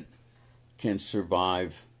planet can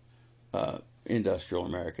survive industrial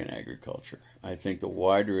American agriculture. I think the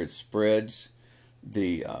wider it spreads,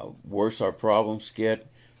 the worse our problems get,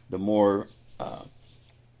 the more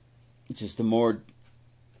the more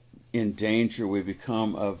in danger we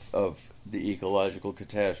become of the ecological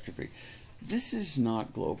catastrophe. This is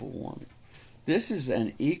not global warming. This is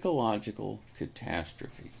an ecological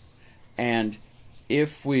catastrophe. And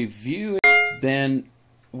if we view it, then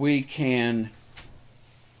we can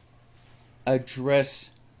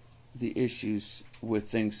address the issues with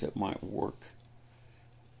things that might work.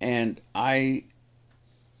 And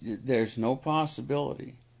there's no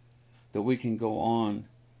possibility that we can go on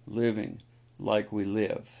living like we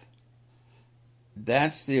live.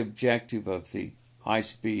 That's the objective of the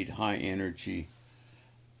high-speed, high-energy,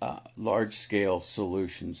 large-scale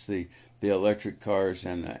solutions, the electric cars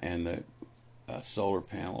and the solar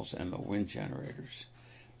panels and the wind generators.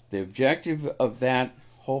 The objective of that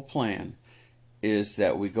whole plan is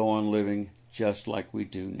that we go on living just like we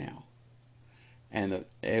do now. And the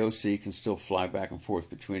AOC can still fly back and forth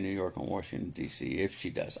between New York and Washington, D.C. if she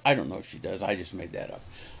does. I don't know if she does. I just made that up.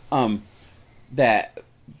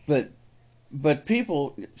 But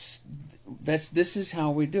people, this is how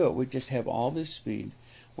we do it. We just have all this speed.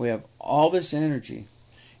 We have all this energy.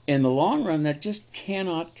 In the long run, that just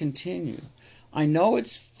cannot continue. I know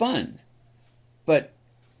it's fun, but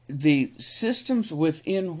the systems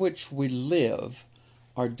within which we live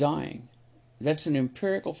are dying. That's an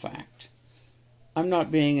empirical fact. I'm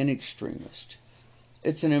not being an extremist.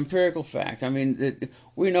 It's an empirical fact. I mean,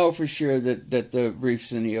 we know for sure that the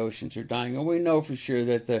reefs in the oceans are dying, and we know for sure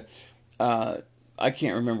that the I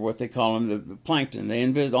can't remember what they call them, the plankton,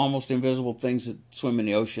 the almost invisible things that swim in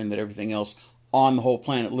the ocean that everything else on the whole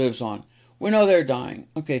planet lives on. We know they're dying.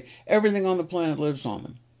 Okay, everything on the planet lives on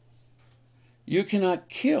them. You cannot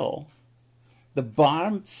kill the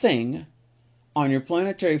bottom thing on your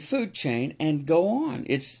planetary food chain and go on.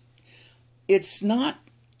 It's not,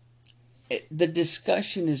 the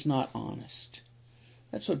discussion is not honest.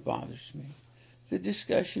 That's what bothers me. The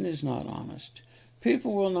discussion is not honest.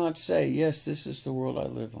 People will not say, yes, this is the world I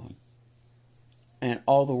live on, and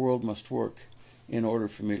all the world must work in order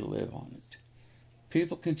for me to live on it.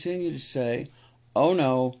 People continue to say, oh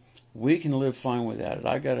no, we can live fine without it.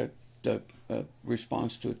 I got a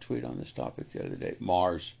response to a tweet on this topic the other day.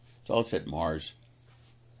 Mars. It's all it said, Mars.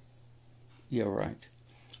 Yeah, right.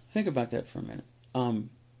 Think about that for a minute.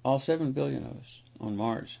 All 7 billion of us on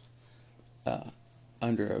Mars,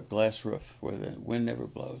 under a glass roof where the wind never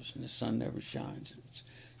blows and the sun never shines. It's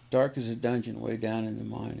dark as a dungeon way down in the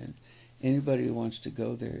mine, and anybody who wants to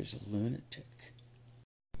go there is a lunatic.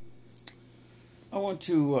 I want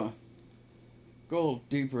to go a little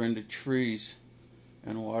deeper into trees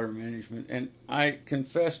and water management, and I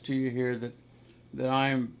confess to you here that I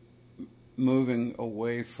am moving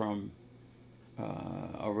away from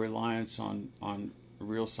a reliance on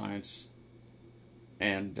real science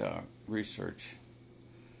and research,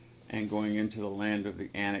 and going into the land of the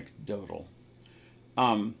anecdotal.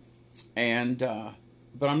 But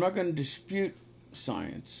I'm not going to dispute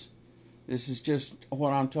science. This is just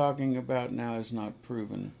what I'm talking about now is not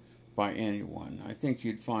proven by anyone. I think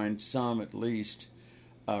you'd find some, at least,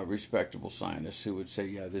 respectable scientists who would say,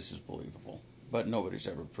 yeah, this is believable, but nobody's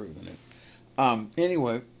ever proven it.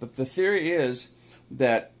 Anyway, the theory is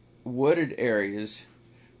that wooded areas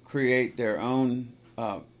create their own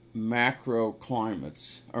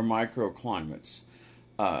macroclimates or microclimates.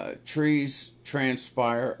 Trees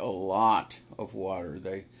transpire a lot of water.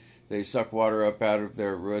 They suck water up out of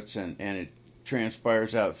their roots, and it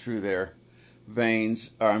transpires out through their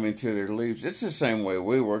veins, through their leaves. It's the same way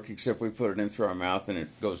we work, except we put it in through our mouth and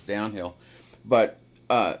it goes downhill. But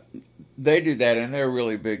they do that, and they're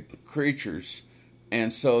really big creatures,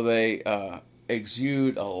 and so they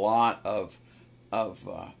exude a lot of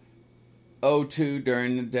O2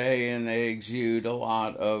 during the day, and they exude a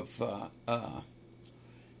lot of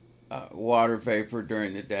water vapor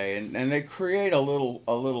during the day, and they create a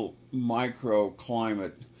little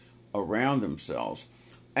microclimate around themselves.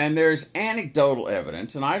 And there's anecdotal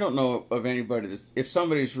evidence, and I don't know of anybody that, if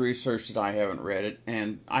somebody's researched it, I haven't read it,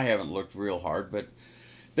 and I haven't looked real hard, but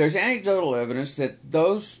there's anecdotal evidence that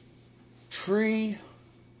those tree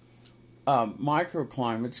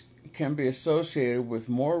microclimates can be associated with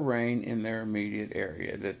more rain in their immediate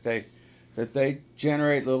area, that they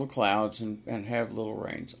generate little clouds and have little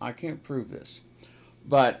rains. I can't prove this,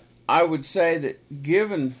 but I would say that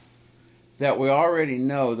given that we already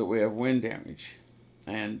know that we have wind damage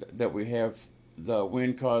and that we have the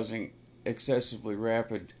wind causing excessively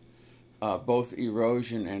rapid both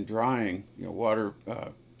erosion and drying, water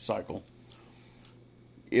cycle,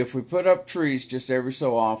 if we put up trees just every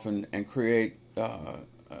so often and create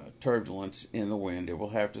turbulence in the wind, it will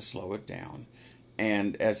have to slow it down.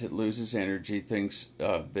 And as it loses energy, things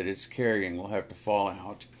that it's carrying will have to fall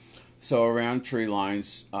out. So around tree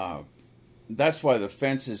lines, that's why the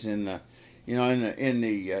fences in the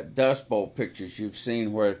Dust Bowl pictures you've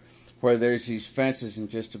seen where there's these fences and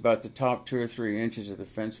just about the top 2 or 3 inches of the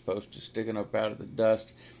fence post is sticking up out of the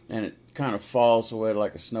dust, and it kind of falls away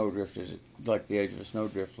like a snowdrift, like the edge of a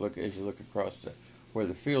snowdrift. As you look across where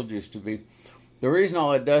the field used to be. The reason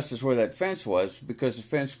all that dust is where that fence was because the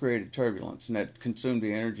fence created turbulence, and that consumed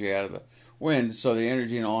the energy out of the wind. So the air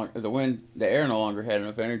no longer had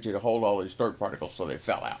enough energy to hold all these dirt particles, so they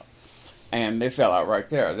fell out. And they fell out right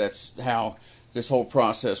there. That's how this whole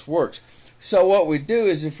process works. So what we do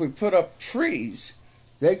is if we put up trees,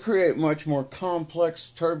 they create much more complex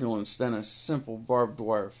turbulence than a simple barbed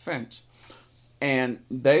wire fence. And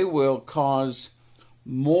they will cause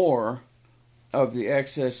more of the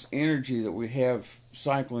excess energy that we have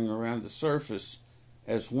cycling around the surface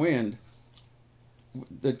as wind.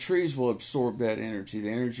 The trees will absorb that energy. The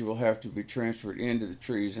energy will have to be transferred into the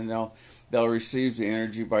trees, and they'll receive the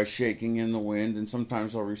energy by shaking in the wind, and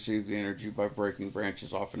sometimes they'll receive the energy by breaking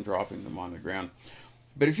branches off and dropping them on the ground.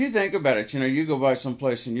 But if you think about it, you go by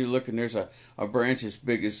someplace and you look and there's a branch as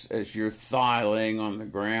big as your thigh laying on the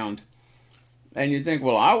ground, and you think,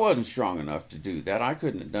 well, I wasn't strong enough to do that. I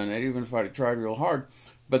couldn't have done that even if I'd have tried real hard.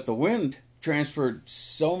 But the wind transferred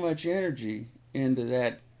so much energy into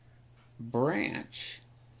that branch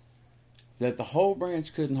that the whole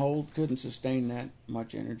branch couldn't sustain that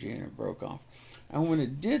much energy, and it broke off. And when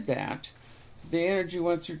it did that, the energy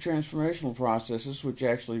went through transformational processes which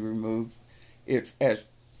actually removed it, as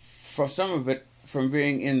for some of it, from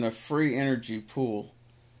being in the free energy pool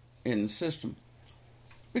in the system.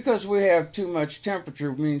 Because we have too much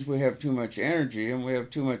temperature means we have too much energy, and we have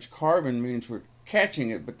too much carbon means we're catching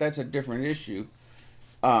it, but that's a different issue.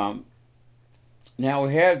 Now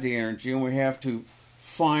we have the energy, and we have to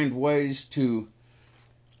find ways to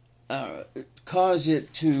cause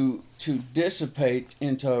it to dissipate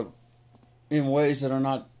in ways that are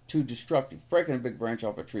not too destructive. Breaking a big branch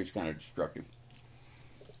off a tree is kind of destructive.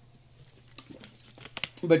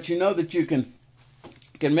 But you know that you can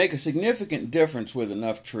make a significant difference with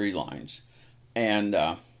enough tree lines. And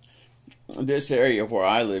this area where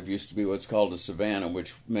I live used to be what's called a savanna,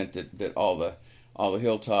 which meant that all the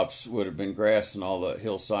hilltops would have been grass, and all the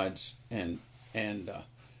hillsides and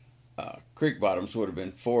creek bottoms would have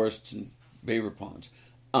been forests and beaver ponds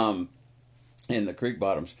in the creek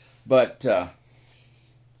bottoms. But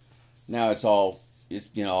now all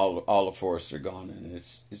the forests are gone, and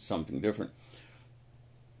it's something different.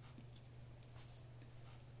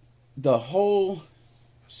 The whole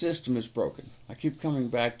system is broken. I keep coming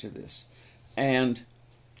back to this. And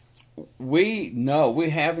we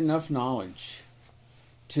have enough knowledge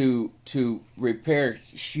to repair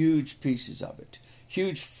huge pieces of it,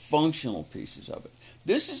 huge functional pieces of it.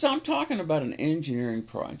 I'm talking about an engineering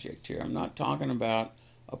project here. I'm not talking about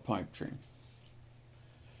a pipe dream.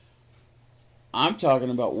 I'm talking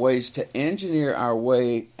about ways to engineer our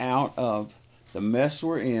way out of the mess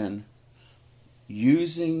we're in,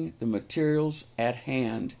 using the materials at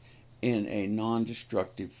hand in a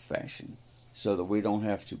non-destructive fashion so that we don't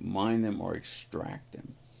have to mine them or extract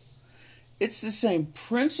them. It's the same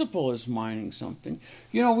principle as mining something.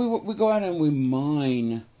 We go out and we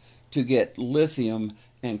mine to get lithium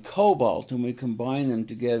and cobalt, and we combine them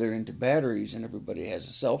together into batteries, and everybody has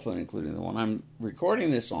a cell phone, including the one I'm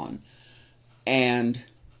recording this on. And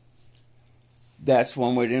that's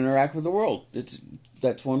one way to interact with the world.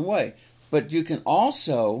 That's one way. But you can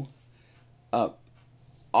also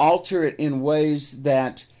alter it in ways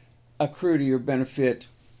that accrue to your benefit,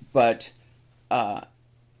 but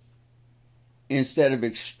instead of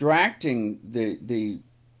extracting the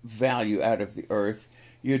value out of the earth,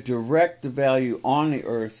 you direct the value on the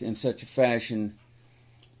earth in such a fashion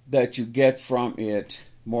that you get from it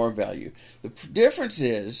more value. The difference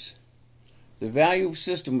is the value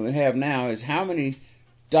system we have now is how many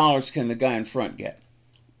dollars can the guy in front get.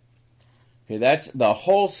 Okay, that's the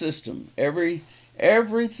whole system.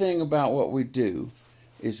 Everything about what we do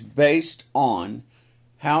is based on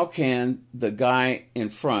how can the guy in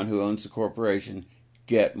front who owns the corporation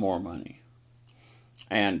get more money.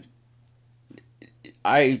 And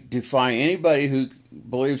I defy anybody who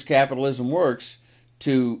believes capitalism works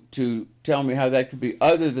to tell me how that could be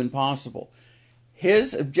other than possible.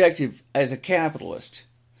 His objective as a capitalist,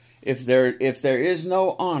 if there is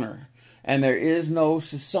no honor, and there is no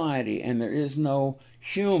society, and there is no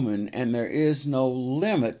human, and there is no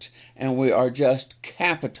limit, and we are just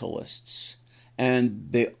capitalists, and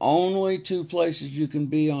the only two places you can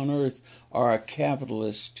be on earth are a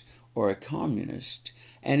capitalist or a communist.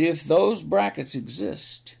 And if those brackets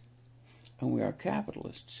exist, and we are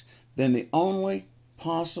capitalists, then the only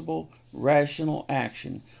possible rational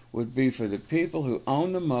action would be for the people who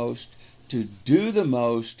own the most to do the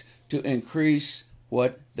most to increase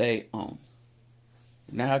what they own.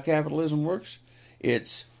 Now how capitalism works?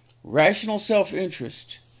 It's rational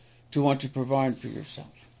self-interest to want to provide for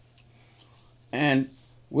yourself. And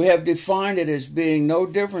we have defined it as being no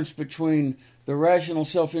difference between the rational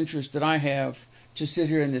self-interest that I have to sit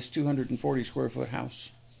here in this 240 square foot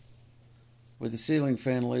house with the ceiling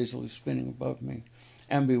fan lazily spinning above me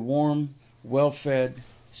and be warm, well-fed,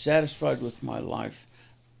 satisfied with my life,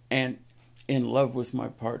 and in love with my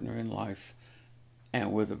partner in life,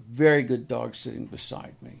 and with a very good dog sitting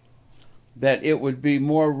beside me. That it would be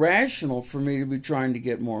more rational for me to be trying to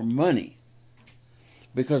get more money,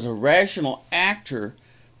 because a rational actor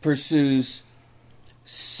pursues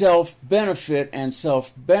self-benefit, and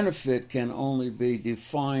self-benefit can only be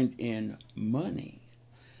defined in money.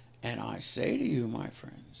 And I say to you, my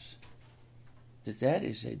friends, that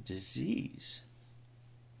is a disease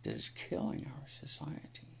that is killing our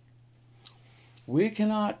society. We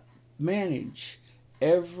cannot manage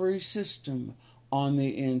every system on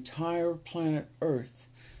the entire planet Earth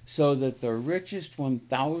so that the richest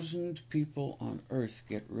 1,000 people on Earth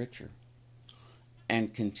get richer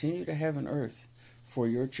and continue to have an Earth for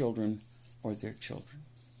your children or their children.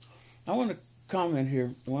 I want to comment here,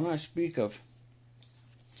 when I speak of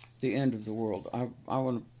the end of the world, I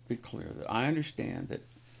want to be clear that I understand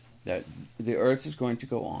that the Earth is going to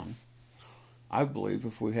go on. I believe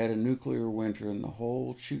if we had a nuclear winter in the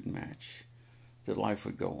whole shooting match, that life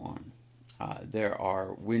would go on.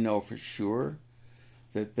 We know for sure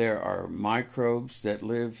that there are microbes that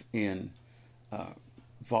live in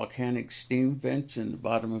volcanic steam vents in the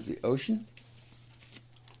bottom of the ocean.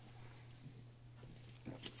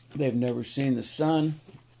 They've never seen the sun.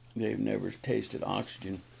 They've never tasted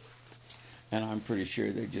oxygen. And I'm pretty sure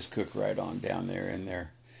they just cook right on down there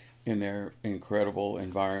in their incredible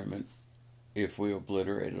environment if we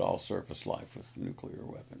obliterated all surface life with nuclear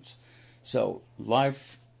weapons. So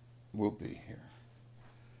life will be here.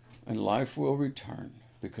 And life will return,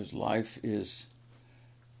 because life is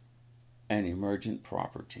an emergent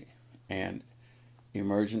property. And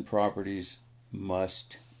emergent properties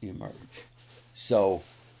must emerge. So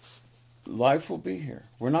life will be here.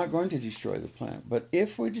 We're not going to destroy the planet. But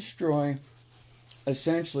if we destroy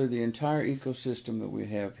essentially the entire ecosystem that we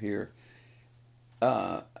have here,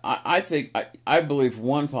 I believe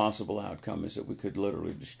one possible outcome is that we could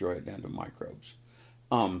literally destroy it down to microbes.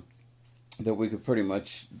 That we could pretty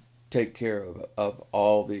much take care of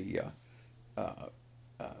all the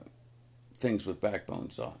things with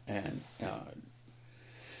backbones and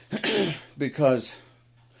because,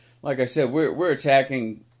 like I said, we're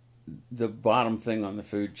attacking the bottom thing on the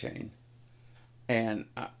food chain. And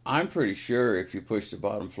I'm pretty sure if you push the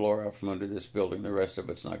bottom floor out from under this building, the rest of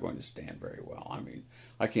it's not going to stand very well. I mean,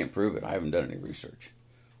 I can't prove it. I haven't done any research.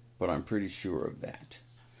 But I'm pretty sure of that.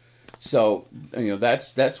 So,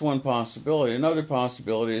 that's one possibility. Another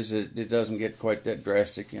possibility is that it doesn't get quite that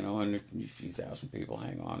drastic, and a few thousand people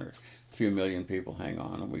hang on, or a few million people hang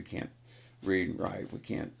on, and we can't read and write. We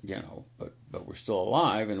can't, but we're still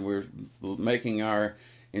alive, and we're making our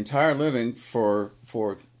entire living for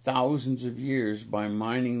thousands of years by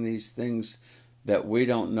mining these things that we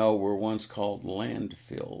don't know were once called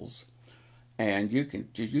landfills. And you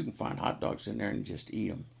can find hot dogs in there and just eat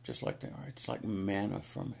them just like they are. It's like manna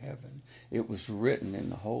from heaven. It was written in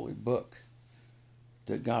the holy book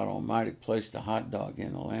that God Almighty placed a hot dog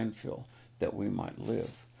in the landfill that we might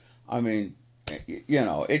live. I mean,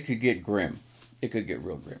 it could get grim. It could get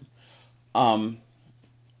real grim.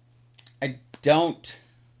 don't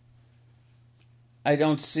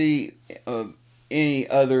see any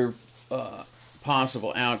other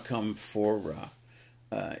possible outcome for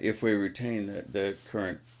if we retain the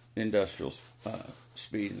current industrial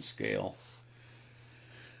speed and scale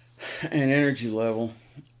and energy level,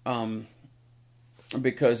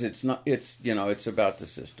 because it's about the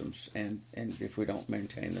systems, and if we don't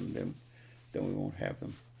maintain them, then we won't have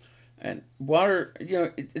them. And water,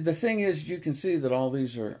 the thing is, you can see that all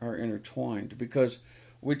these are intertwined, because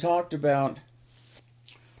we talked about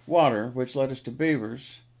water, which led us to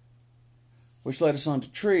beavers, which led us on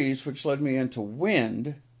to trees, which led me into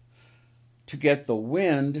wind, to get the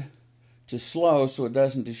wind to slow so it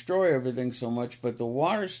doesn't destroy everything so much, but the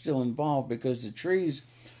water's still involved because the trees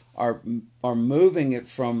are moving it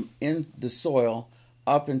from in the soil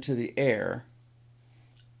up into the air.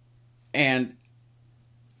 And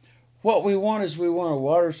what we want is, we want a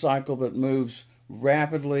water cycle that moves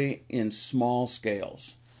rapidly in small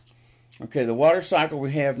scales. Okay, the water cycle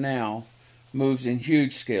we have now moves in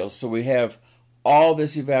huge scales. So we have all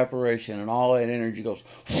this evaporation, and all that energy goes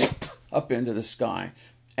up into the sky.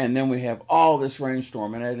 And then we have all this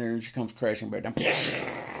rainstorm, and that energy comes crashing back down.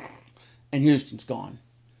 And Houston's gone.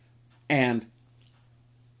 And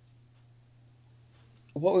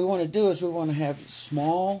what we want to do is, we want to have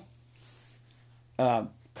small,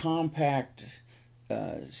 compact,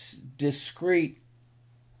 discrete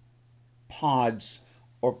pods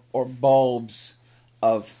or bulbs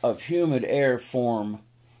of humid air form,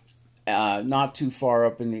 not too far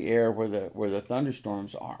up in the air where the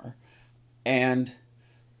thunderstorms are, and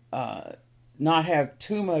not have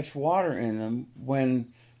too much water in them when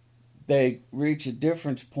they reach a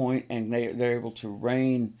difference point and they're able to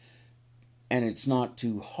rain, and it's not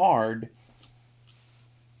too hard.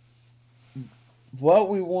 What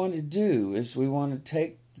we want to do is, we want to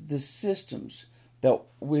take the systems that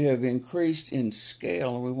we have increased in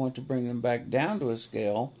scale, and we want to bring them back down to a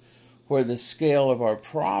scale where the scale of our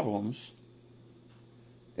problems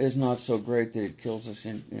is not so great that it kills us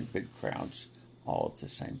in big crowds all at the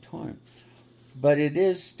same time. But it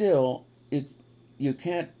is still, you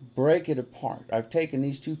can't break it apart. I've taken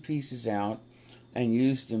these two pieces out and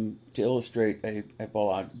used them to illustrate a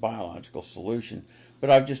biological solution. But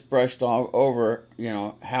I've just brushed over,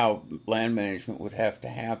 how land management would have to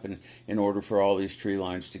happen in order for all these tree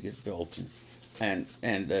lines to get built, and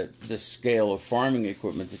the scale of farming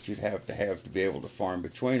equipment that you'd have to be able to farm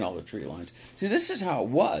between all the tree lines. See, this is how it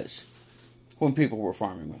was when people were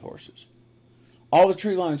farming with horses. All the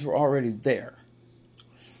tree lines were already there,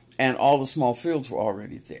 and all the small fields were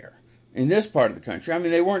already there. In this part of the country, I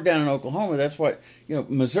mean, they weren't down in Oklahoma. That's why,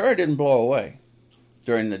 Missouri didn't blow away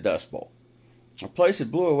during the Dust Bowl. A place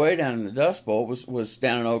that blew away down in the Dust Bowl was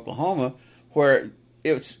down in Oklahoma, where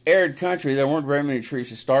it's arid country. There weren't very many trees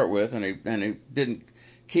to start with, and they didn't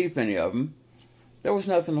keep any of them. There was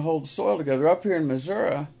nothing to hold the soil together. Up here in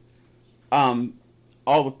Missouri,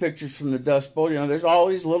 all the pictures from the Dust Bowl, there's all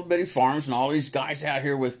these little bitty farms and all these guys out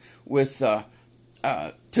here with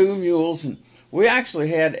 2 mules, and we actually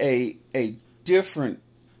had a different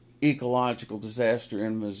ecological disaster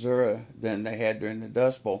in Missouri than they had during the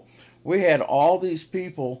Dust Bowl. We had all these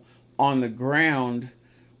people on the ground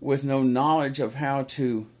with no knowledge of how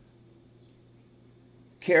to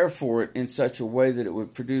care for it in such a way that it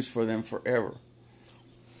would produce for them forever,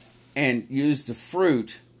 and use the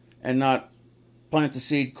fruit and not plant the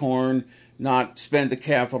seed corn, not spend the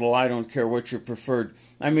capital. I don't care what your preferred.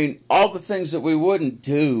 I mean, all the things that we wouldn't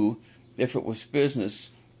do if it was business,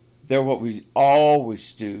 they're what we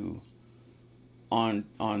always do on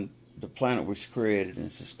the planet which created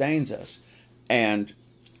and sustains us. And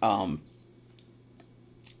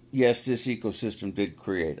yes, this ecosystem did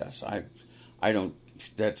create us. I don't.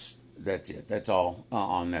 That's it. That's all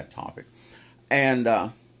on that topic. And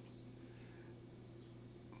I've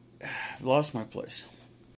lost my place.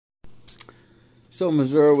 So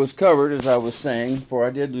Missouri was covered, as I was saying, before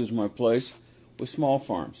I did lose my place, with small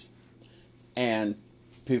farms. And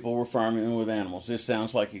people were farming with animals. This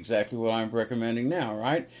sounds like exactly what I'm recommending now,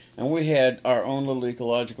 right? And we had our own little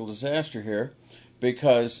ecological disaster here,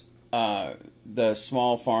 because the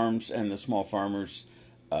small farms and the small farmers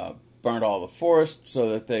burnt all the forest so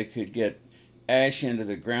that they could get ash into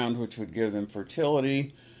the ground, which would give them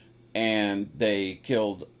fertility, and they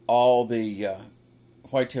killed all the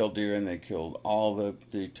white-tailed deer, and they killed all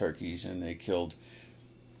the turkeys, and they killed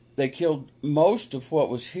most of what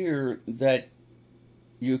was here that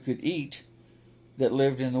you could eat that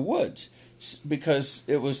lived in the woods, because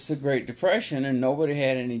it was the Great Depression and nobody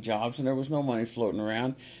had any jobs and there was no money floating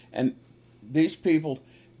around, and these people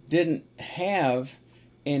didn't have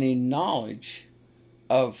any knowledge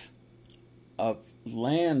of of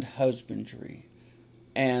land husbandry.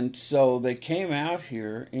 And so they came out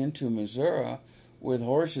here into Missouri with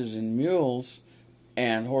horses and mules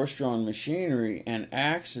and horse-drawn machinery and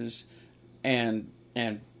axes and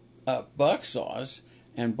buck saws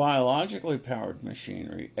and biologically powered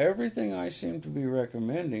machinery, everything I seem to be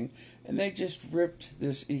recommending, and they just ripped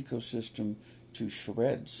this ecosystem to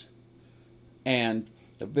shreds. And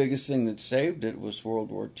the biggest thing that saved it was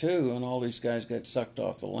World War II, and all these guys got sucked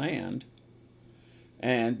off the land,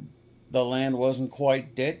 and the land wasn't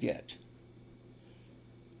quite dead yet.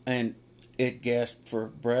 And it gasped for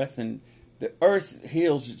breath, and the earth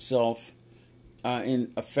heals itself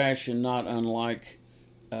in a fashion not unlike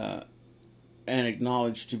and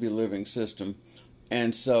acknowledged to be a living system.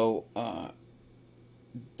 And so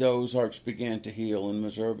the Ozarks began to heal and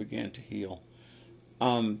Missouri began to heal.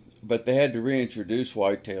 But they had to reintroduce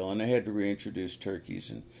whitetail, and they had to reintroduce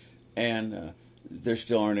turkeys, and there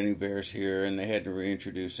still aren't any bears here, and they had to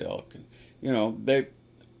reintroduce elk. And they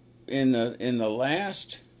in the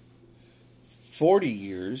last 40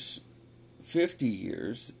 years, 50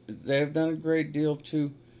 years, they have done a great deal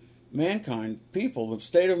to mankind, people, the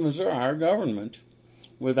state of Missouri, our government,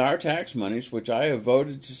 with our tax monies, which I have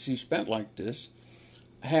voted to see spent like this,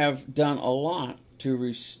 have done a lot to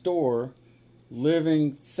restore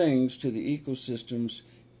living things to the ecosystems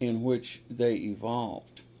in which they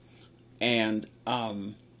evolved. And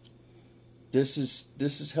this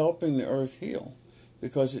is helping the earth heal,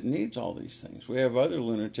 because it needs all these things. We have other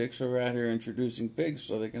lunatics who are out here introducing pigs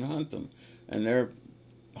so they can hunt them, and their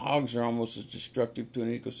hogs are almost as destructive to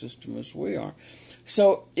an ecosystem as we are.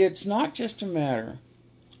 So it's not just a matter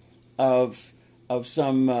of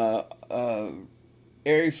some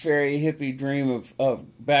airy-fairy hippie dream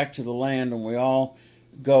of back to the land, and we all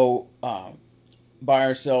go buy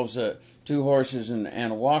ourselves 2 horses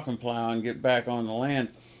and a walking plow and get back on the land.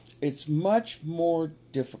 It's much more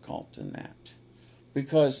difficult than that,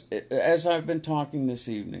 because as I've been talking this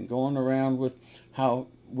evening, going around with how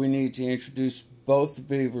we need to introduce both the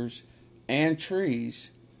beavers and trees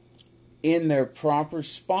in their proper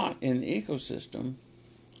spot in the ecosystem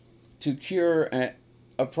to cure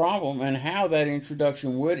a problem, and how that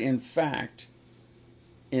introduction would, in fact,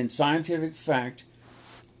 in scientific fact,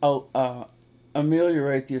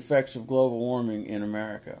 ameliorate the effects of global warming in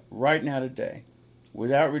America right now today,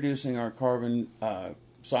 without reducing our carbon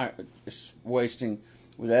wasting,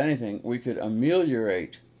 without anything. We could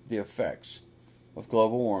ameliorate the effects of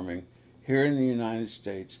global warming here in the United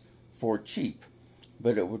States for cheap,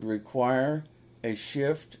 but it would require a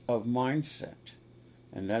shift of mindset.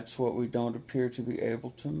 And that's what we don't appear to be able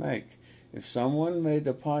to make. If someone made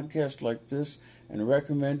a podcast like this and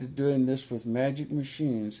recommended doing this with magic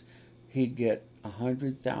machines, he'd get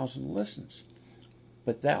 100,000 listens.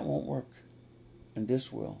 But that won't work. And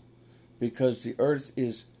this will. Because the earth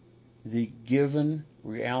is the given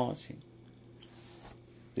reality.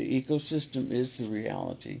 The ecosystem is the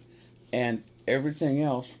reality. And everything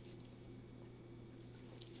else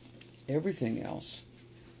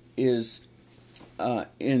is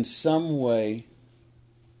in some way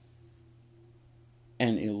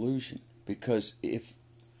an illusion, because if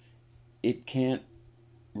it can't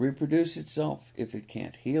reproduce itself, if it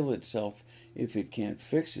can't heal itself, if it can't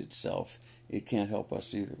fix itself, it can't help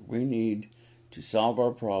us either. We need to solve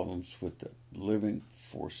our problems with the living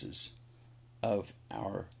forces of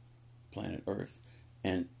our planet Earth,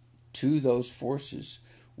 and to those forces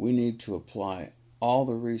we need to apply all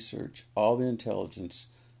the research, all the intelligence,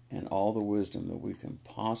 and all the wisdom that we can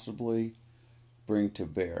possibly bring to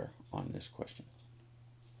bear on this question.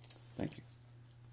 Thank you.